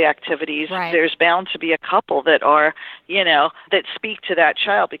into all the activities, right, there's bound to be a couple that are, that speak to that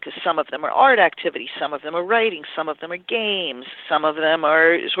child, because some of them are art activities, some of them are writing, some of them are games, some of them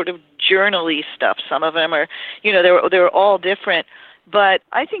are sort of journal-y stuff, some of them are, they're all different. But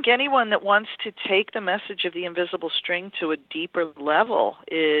I think anyone that wants to take the message of the invisible string to a deeper level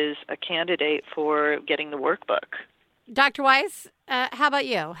is a candidate for getting the workbook. Dr. Wyss, how about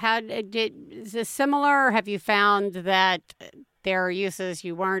you? Is this similar, or have you found that there are uses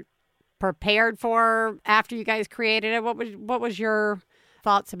you weren't prepared for after you guys created it? What was your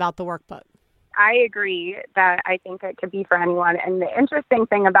thoughts about the workbook? I agree that I think it could be for anyone. And the interesting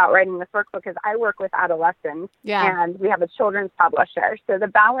thing about writing this workbook is I work with adolescents, and we have a children's publisher. So the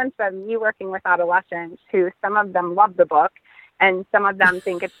balance of me working with adolescents, who some of them love the book, and some of them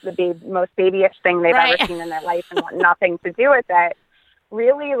think it's the most babyish thing they've ever seen in their life and want nothing to do with it,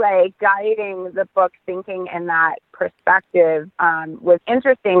 really like guiding the book thinking in that perspective was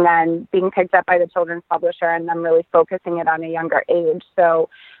interesting, then being picked up by the children's publisher and them really focusing it on a younger age. So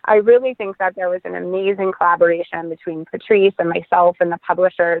I really think that there was an amazing collaboration between Patrice and myself and the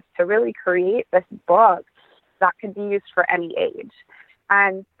publishers to really create this book that could be used for any age.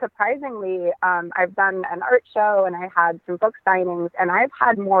 And surprisingly, I've done an art show and I had some book signings, and I've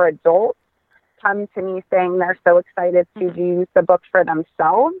had more adults come to me saying they're so excited to use the book for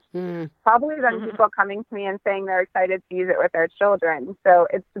themselves, probably than people coming to me and saying they're excited to use it with their children. So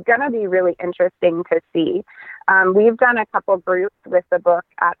it's going to be really interesting to see. We've done a couple groups with the book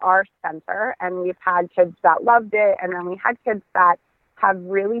at our center, and we've had kids that loved it, and then we had kids that have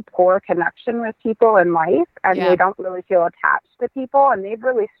really poor connection with people in life, and they don't really feel attached to people, and they've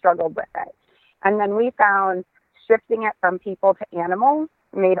really struggled with it. And then we found shifting it from people to animals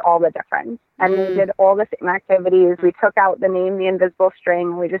made all the difference. And we did all the same activities. We took out the name, the invisible string,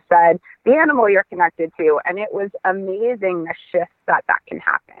 and we just said, the animal you're connected to. And it was amazing the shift that can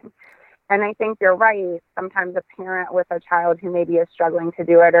happen. And I think you're right. Sometimes a parent with a child who maybe is struggling to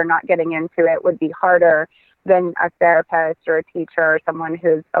do it or not getting into it would be harder than a therapist or a teacher or someone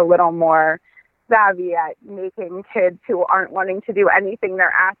who's a little more savvy at making kids who aren't wanting to do anything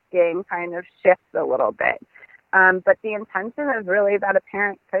they're asking kind of shift a little bit. But the intention is really that a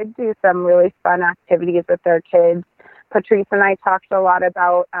parent could do some really fun activities with their kids. Patrice and I talked a lot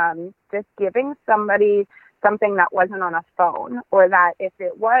about just giving somebody something that wasn't on a phone, or that if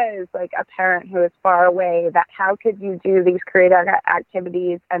it was like a parent who is far away, that how could you do these creative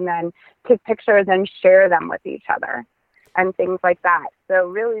activities and then take pictures and share them with each other and things like that. So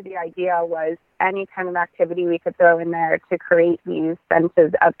really the idea was any kind of activity we could throw in there to create these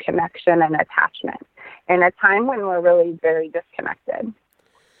senses of connection and attachment in a time when we're really very disconnected.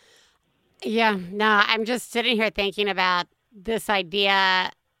 Yeah, no, I'm just sitting here thinking about this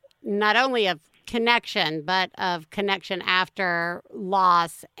idea not only of connection, but of connection after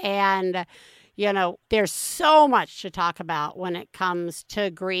loss. And, you know, there's so much to talk about when it comes to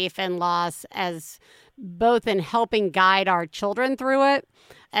grief and loss, as both in helping guide our children through it,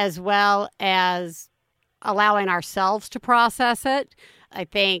 as well as allowing ourselves to process it. I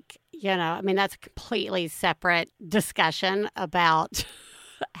think, you know, I mean, that's a completely separate discussion about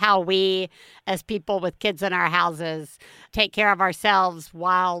how we, as people with kids in our houses, take care of ourselves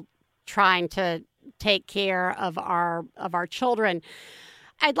while trying to take care of our children.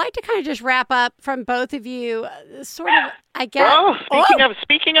 I'd like to kind of just wrap up from both of you, sort of, I guess. Oh,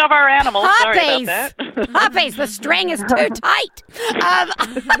 speaking of our animals, sorry about that. Puppies, the string is too tight.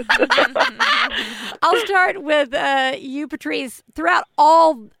 I'll start with you, Patrice. Throughout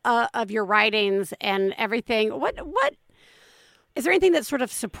all of your writings and everything, what is there anything that sort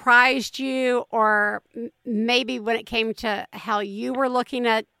of surprised you, or maybe when it came to how you were looking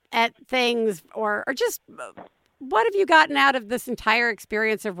at things, or just what have you gotten out of this entire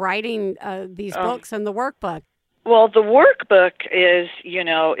experience of writing these books and the workbook? Well, the workbook is, you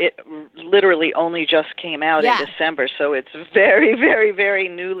know, it literally only just came out in December, so it's very, very, very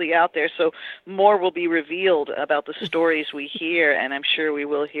newly out there. So more will be revealed about the stories we hear, and I'm sure we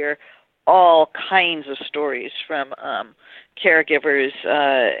will hear all kinds of stories from caregivers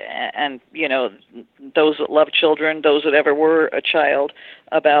and, you know, those that love children, those that ever were a child,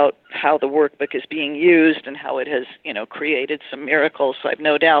 about how the workbook is being used and how it has, you know, created some miracles, I've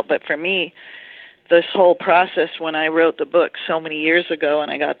no doubt. But for me, this whole process, when I wrote the book so many years ago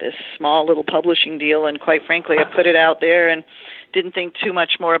and I got this small little publishing deal, and quite frankly, I put it out there and didn't think too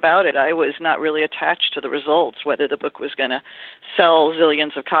much more about it. I was not really attached to the results, whether the book was going to sell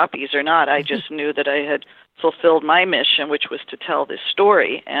zillions of copies or not. I just knew that I had fulfilled my mission, which was to tell this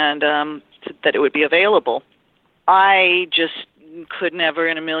story, and that it would be available. I just could never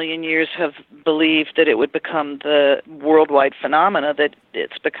in a million years have believed that it would become the worldwide phenomena that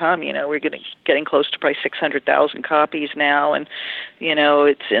it's become. You know, we're getting close to probably 600,000 copies now, and, you know,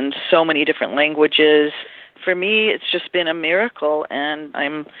 it's in so many different languages. For me, it's just been a miracle, and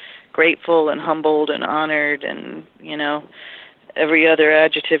I'm grateful and humbled and honored and, you know, every other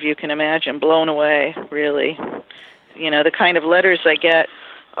adjective you can imagine, blown away, really. You know, the kind of letters I get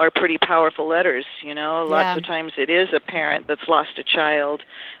are pretty powerful letters, you know. Lots of times it is a parent that's lost a child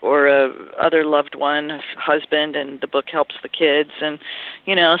or a other loved one, a husband, and the book helps the kids. And,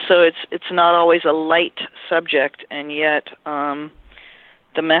 you know, so it's not always a light subject, and yet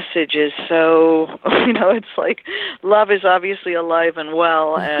the message is so, you know, it's like love is obviously alive and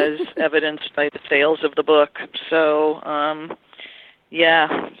well, as evidenced by the sales of the book. So, yeah,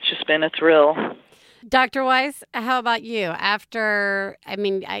 it's just been a thrill. Dr. Wyss, how about you? After, I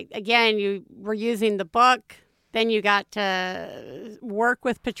mean, again, you were using the book, then you got to work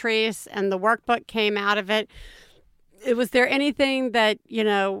with Patrice, and the workbook came out of it. Was there anything that, you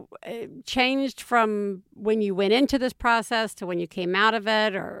know, changed from when you went into this process to when you came out of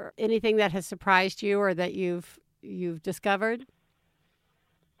it, or anything that has surprised you or that you've discovered?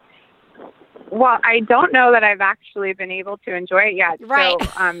 Well, I don't know that I've actually been able to enjoy it yet. Right. So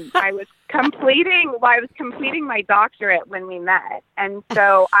I was completing my doctorate when we met. And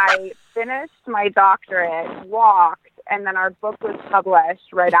so I finished my doctorate, walked, and then our book was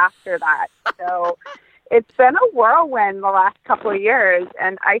published right after that. So it's been a whirlwind the last couple of years.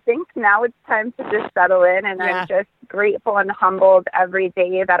 And I think now it's time to just settle in. And I'm just grateful and humbled every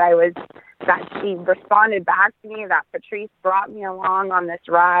day that she responded back to me, that Patrice brought me along on this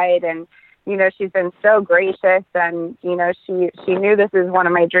ride. And she's been so gracious, and, she knew this is one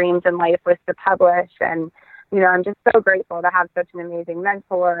of my dreams in life, was to publish. And, I'm just so grateful to have such an amazing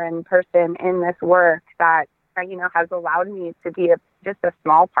mentor and person in this work that, has allowed me to be just a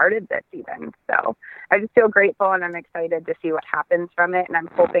small part of this even. So I just feel grateful, and I'm excited to see what happens from it. And I'm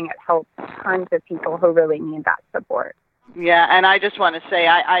hoping it helps tons of people who really need that support. Yeah, and I just want to say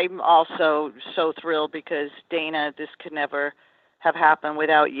I'm also so thrilled because, Dana, this could never have happened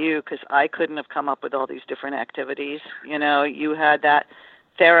without you, because I couldn't have come up with all these different activities. You had that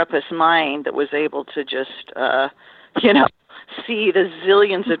therapist mind that was able to just, see the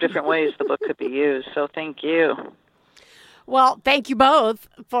zillions of different ways the book could be used. So thank you. Well, thank you both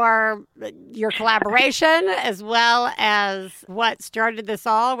for your collaboration, as well as what started this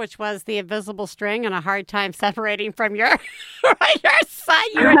all, which was the invisible string and a hard time separating from your son.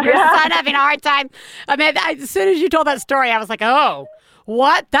 You and your son having a hard time. I mean, as soon as you told that story, I was like, oh,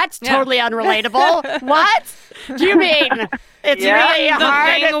 what? That's totally unrelatable. What do you mean? It's really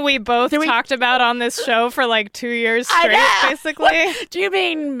hard. The thing we both talked about on this show for like 2 years straight, basically. What? Do you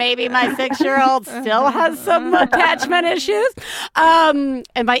mean maybe my 6-year-old still has some attachment issues? And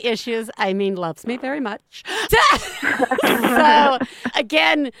by issues, I mean loves me very much. So,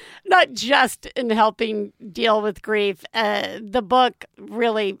 again, not just in helping deal with grief, the book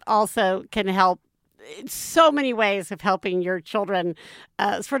really also can help so many ways of helping your children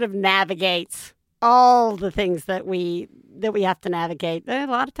sort of navigate all the things that we have to navigate. A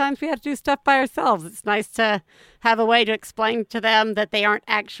lot of times we have to do stuff by ourselves. It's nice to have a way to explain to them that they aren't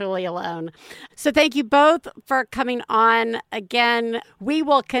actually alone. So thank you both for coming on. Again, we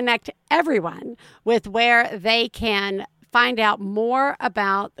will connect everyone with where they can find out more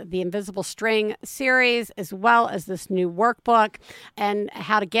about the Invisible String series, as well as this new workbook, and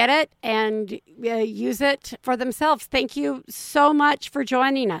how to get it and use it for themselves. Thank you so much for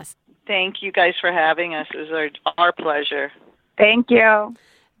joining us. Thank you guys for having us. It was our pleasure. Thank you.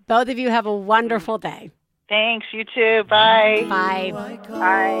 Both of you have a wonderful day. Thanks. You too. Bye. Bye.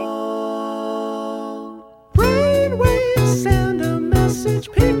 Bye. Brainwaves send a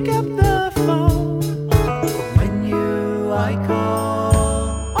message, pick up the phone. When I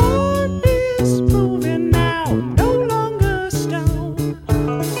call, on is moving now, no longer stone.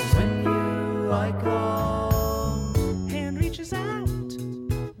 When I call, hand reaches out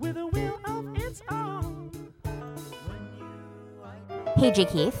with a will of its own. Hey, J.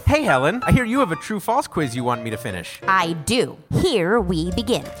 Keith. Hey, Helen. I hear you have a true-false quiz you want me to finish. I do. Here we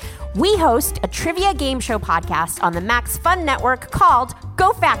begin. We host a trivia game show podcast on the Max Fun Network called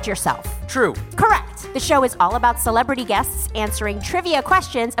Go Fact Yourself. True. Correct. The show is all about celebrity guests answering trivia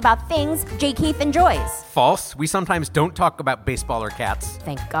questions about things J. Keith enjoys. False. We sometimes don't talk about baseball or cats.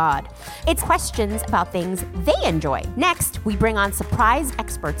 Thank God. It's questions about things they enjoy. Next, we bring on surprise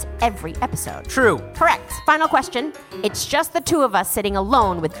experts every episode. True. Correct. Final question. It's just the two of us sitting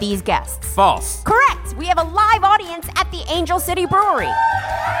alone with these guests. False. Correct. We have a live audience at the Angel City Brewery.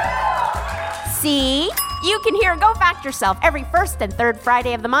 See? You can hear Go Fact Yourself every first and third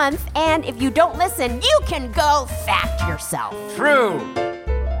Friday of the month. And if you don't listen, you can go fact yourself. True.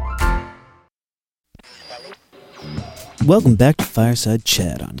 Welcome back to Fireside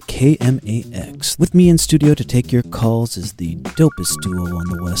Chat on KMAX. With me in studio to take your calls is the dopest duo on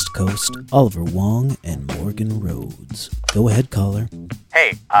the West Coast, Oliver Wong and Morgan Rhodes. Go ahead, caller.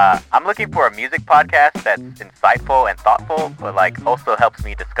 Hey, I'm looking for a music podcast that's insightful and thoughtful, but also helps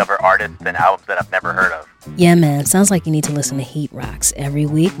me discover artists and albums that I've never heard of. Yeah, man. Sounds like you need to listen to Heat Rocks. Every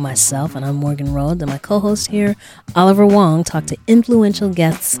week, myself, and I'm Morgan Rhodes, and my co-host here, Oliver Wong, talk to influential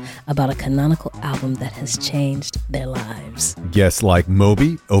guests about a canonical album that has changed their lives. Guests like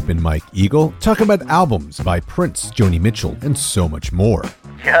Moby, Open Mike Eagle, talk about albums by Prince, Joni Mitchell, and so much more.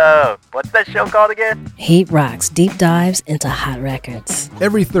 Yo, what's that show called again? Heat Rocks, deep dives into hot records.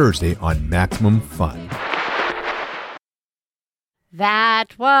 Every Thursday on Maximum Fun.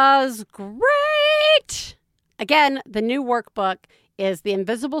 That was great. Again, the new workbook is the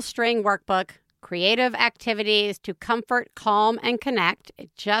Invisible String Workbook, Creative Activities to Comfort, Calm, and Connect.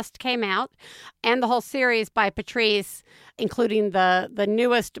 It just came out. And the whole series by Patrice, including the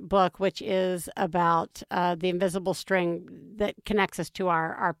newest book, which is about the invisible string that connects us to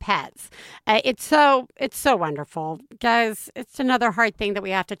our pets. It's so wonderful. Guys, it's another hard thing that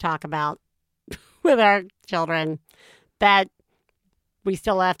we have to talk about with our children that we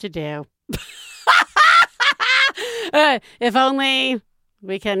still have to do. If only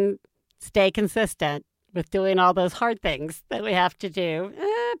we can stay consistent with doing all those hard things that we have to do.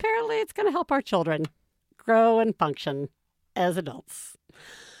 Apparently, it's going to help our children grow and function as adults.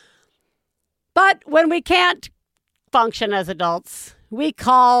 But when we can't function as adults, we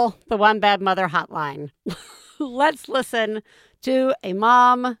call the One Bad Mother hotline. Let's listen to a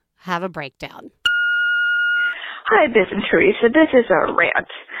mom have a breakdown. Hi, this is Teresa. This is a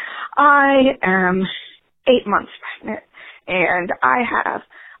rant. I am 8 months pregnant, and I have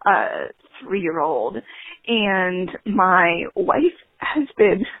a 3-year-old, and my wife has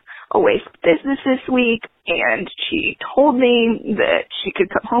been away from business this week, and she told me that she could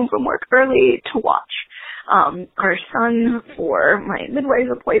come home from work early to watch our son for my midwife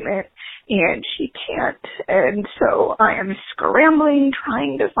appointment, and she can't, and so I am scrambling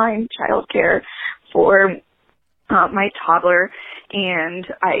trying to find childcare for my toddler, and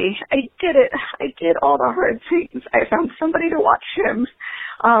I did it. I did all the hard things. I found somebody to watch him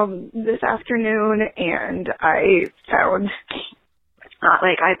this afternoon, and I found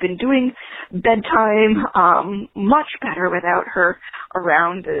I've been doing bedtime much better without her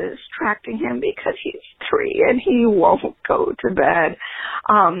around distracting him because he's 3 and he won't go to bed.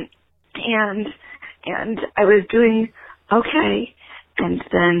 And I was doing okay, and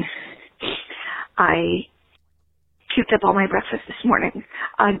then I puked up all my breakfast this morning.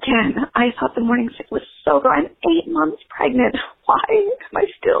 Again, I thought the morning sick was so good. I'm 8 months pregnant. Why am I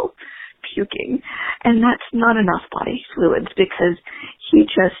still puking? And that's not enough body fluids because he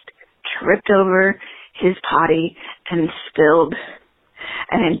just tripped over his potty and spilled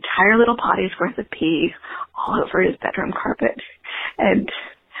an entire little potty's worth of pee all over his bedroom carpet. And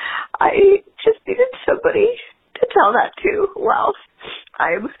I just needed somebody to tell that to while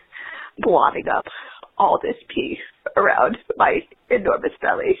I'm blotting up all this pee around my enormous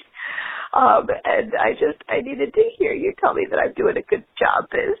belly. And I needed to hear you tell me that I'm doing a good job,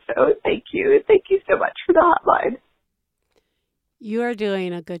 Biz. So thank you. Thank you so much for the hotline. You are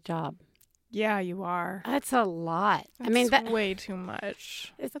doing a good job. Yeah, you are. That's a lot. That's way too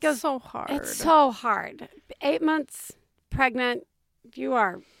much. It's so hard. It's so hard. 8 months pregnant, you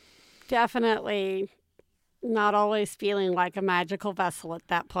are definitely not always feeling like a magical vessel at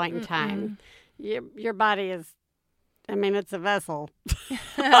that point in time. Your body is, it's a vessel.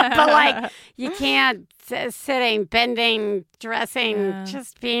 But you can't sitting, bending, dressing,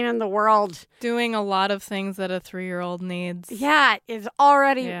 just being in the world. Doing a lot of things that a 3-year-old needs. Yeah, is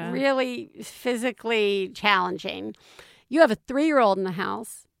already really physically challenging. You have a 3-year-old in the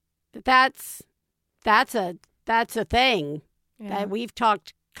house. That's a thing that we've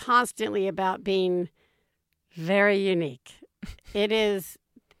talked constantly about being very unique. It's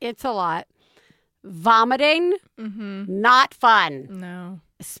a lot. Vomiting, not fun. No.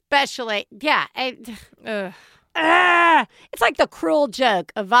 Especially, it's like the cruel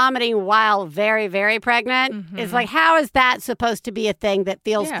joke of vomiting while very, very pregnant. It's like, how is that supposed to be a thing that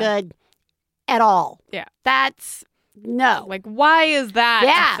feels good at all? Yeah. That's, no. Like, why is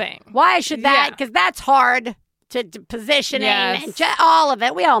that a thing? Why should that? Because that's hard to positioning and all of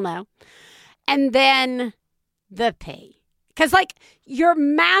it. We all know. And then the pee. Because, you're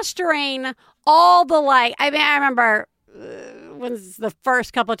mastering all the, I remember when the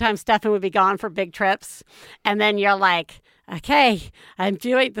first couple of times Stefan would be gone for big trips, and then you're like, okay, I'm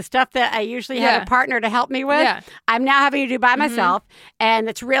doing the stuff that I usually had a partner to help me with. Yeah. I'm now having to do by myself, and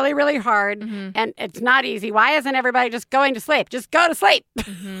it's really, really hard, and it's not easy. Why isn't everybody just going to sleep? Just go to sleep.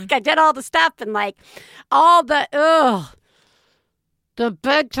 I did all the stuff, and, all the, the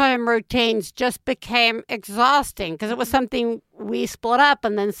bedtime routines just became exhausting because it was something we split up,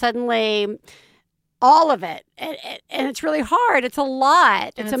 and then suddenly all of it. And it's really hard. It's a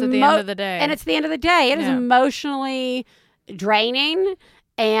lot. And it's at the end of the day. And it's the end of the day. It is emotionally draining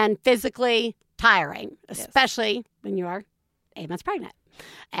and physically tiring, especially when you are 8 months pregnant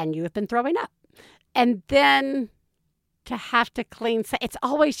and you have been throwing up. And then to have to clean, it's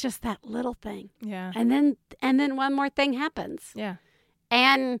always just that little thing. Yeah. And then one more thing happens. Yeah.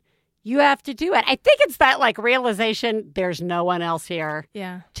 And you have to do it. I think it's that realization there's no one else here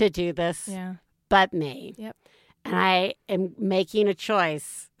to do this but me. Yep. And I am making a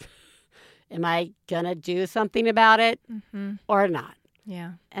choice. Am I going to do something about it or not?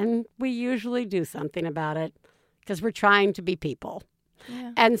 Yeah. And we usually do something about it because we're trying to be people.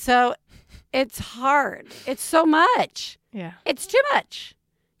 Yeah. And so it's hard. It's so much. Yeah. It's too much.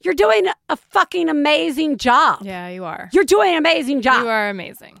 You're doing a fucking amazing job. Yeah, you are. You're doing an amazing job. You are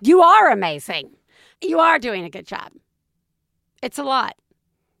amazing. You are amazing. You are doing a good job. It's a lot.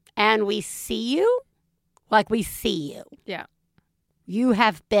 And we see you like we see you. Yeah. You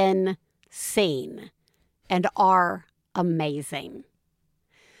have been seen and are amazing.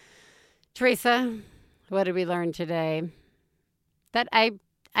 Teresa, what did we learn today? That I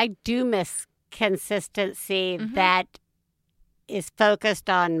do miss consistency that is focused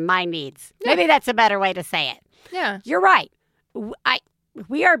on my needs. Yeah. Maybe that's a better way to say it. Yeah. You're right.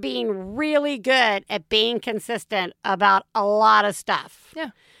 We are being really good at being consistent about a lot of stuff. Yeah.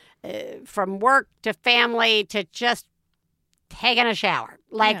 From work to family to just taking a shower.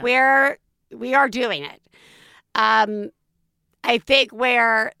 Like Yeah. we are doing it. I think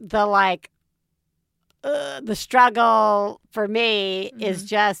where the struggle for me is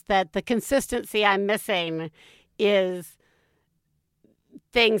just that the consistency I'm missing is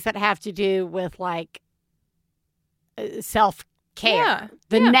things that have to do with self-care. Yeah.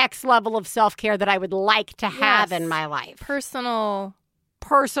 The next level of self-care that I would like to have in Yes. my life. Personal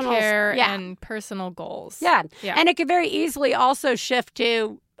care and personal goals. Yeah. Yeah. And it could very easily also shift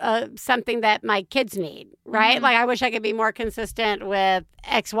to something that my kids need, right? Mhm. Like I wish I could be more consistent with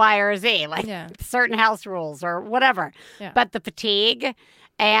X, Y, or Z, like certain house rules or whatever. Yeah. But the fatigue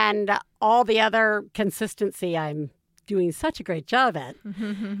and all the other consistency I'm doing such a great job at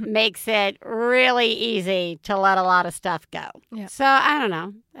makes it really easy to let a lot of stuff go. Yeah. So I don't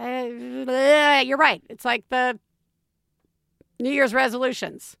know. You're right. It's like the New Year's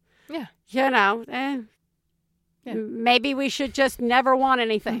resolutions. Yeah. You know, maybe we should just never want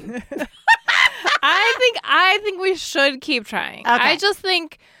anything. I think we should keep trying. Okay. I just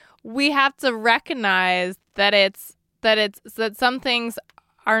think we have to recognize that some things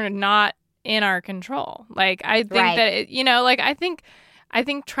are not in our control. Like I think that I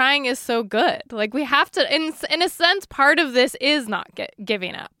think trying is so good. Like we have to, in a sense, part of this is not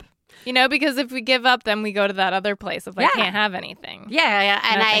giving up. You know, because if we give up, then we go to that other place of I can't have anything. Yeah,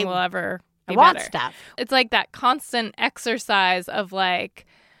 and nothing will ever be I want better. stuff. It's like that constant exercise of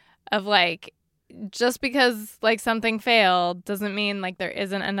just because something failed doesn't mean there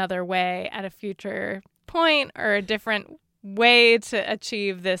isn't another way at a future point or a different way to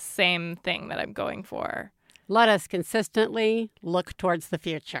achieve this same thing that I'm going for. Let us consistently look towards the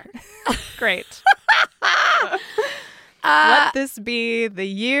future. Great. Let this be the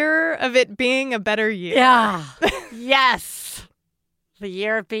year of it being a better year. Yeah. Yes. The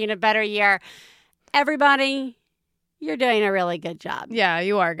year of being a better year. Everybody, you're doing a really good job. Yeah,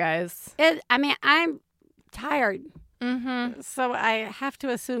 you are, guys. I'm tired. Mm-hmm. So I have to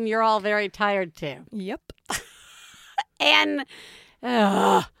assume you're all very tired too. Yep. And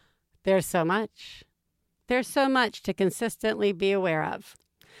there's so much. There's so much to consistently be aware of.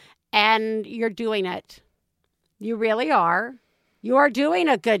 And you're doing it. You really are. You are doing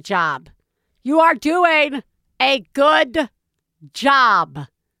a good job. You are doing a good job.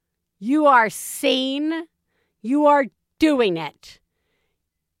 You are seen. You are doing it.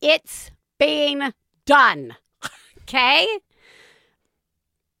 It's being done. Okay?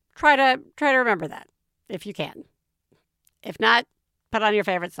 Try to remember that if you can. If not, put on your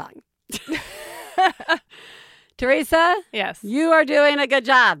favorite song. Teresa? Yes. You are doing a good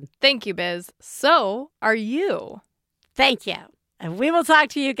job. Thank you, Biz. So are you. Thank you. And we will talk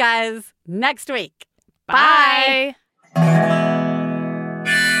to you guys next week. Bye.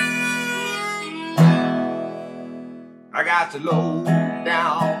 I got to low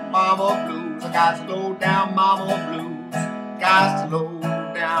down mama blues. I got to low down mama blues. Got to low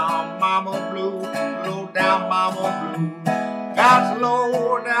down mama blues. Low down mama blues. Got to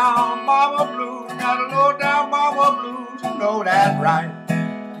low down mama blues. Got to low down mama blues. You know that's right.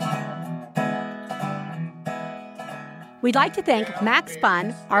 We'd like to thank Max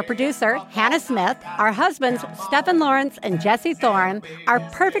Fun, our producer, Hannah Smith, our husbands, Stephen Lawrence and Jesse Thorne, our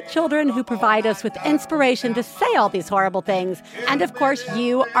perfect children who provide us with inspiration to say all these horrible things, and of course,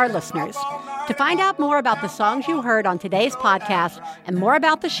 you, our listeners. To find out more about the songs you heard on today's podcast and more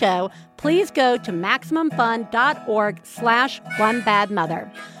about the show, please go to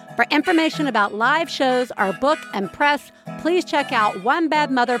MaximumFun.org/OneBadMother. For information about live shows, our book, and press, please check out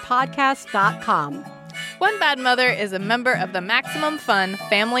OneBadMotherPodcast.com. One Bad Mother is a member of the Maximum Fun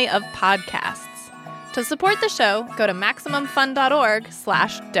family of podcasts. To support the show, go to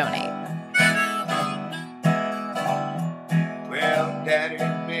MaximumFun.org/donate. Well, daddy,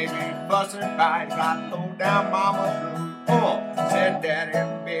 baby, bustin' by, got low down mama blues. Said daddy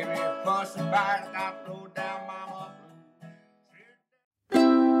and baby fussing about it. Got to low down mama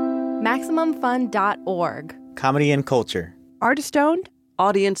blues. MaximumFun.org. Comedy and culture. Artist owned,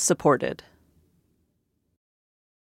 audience supported.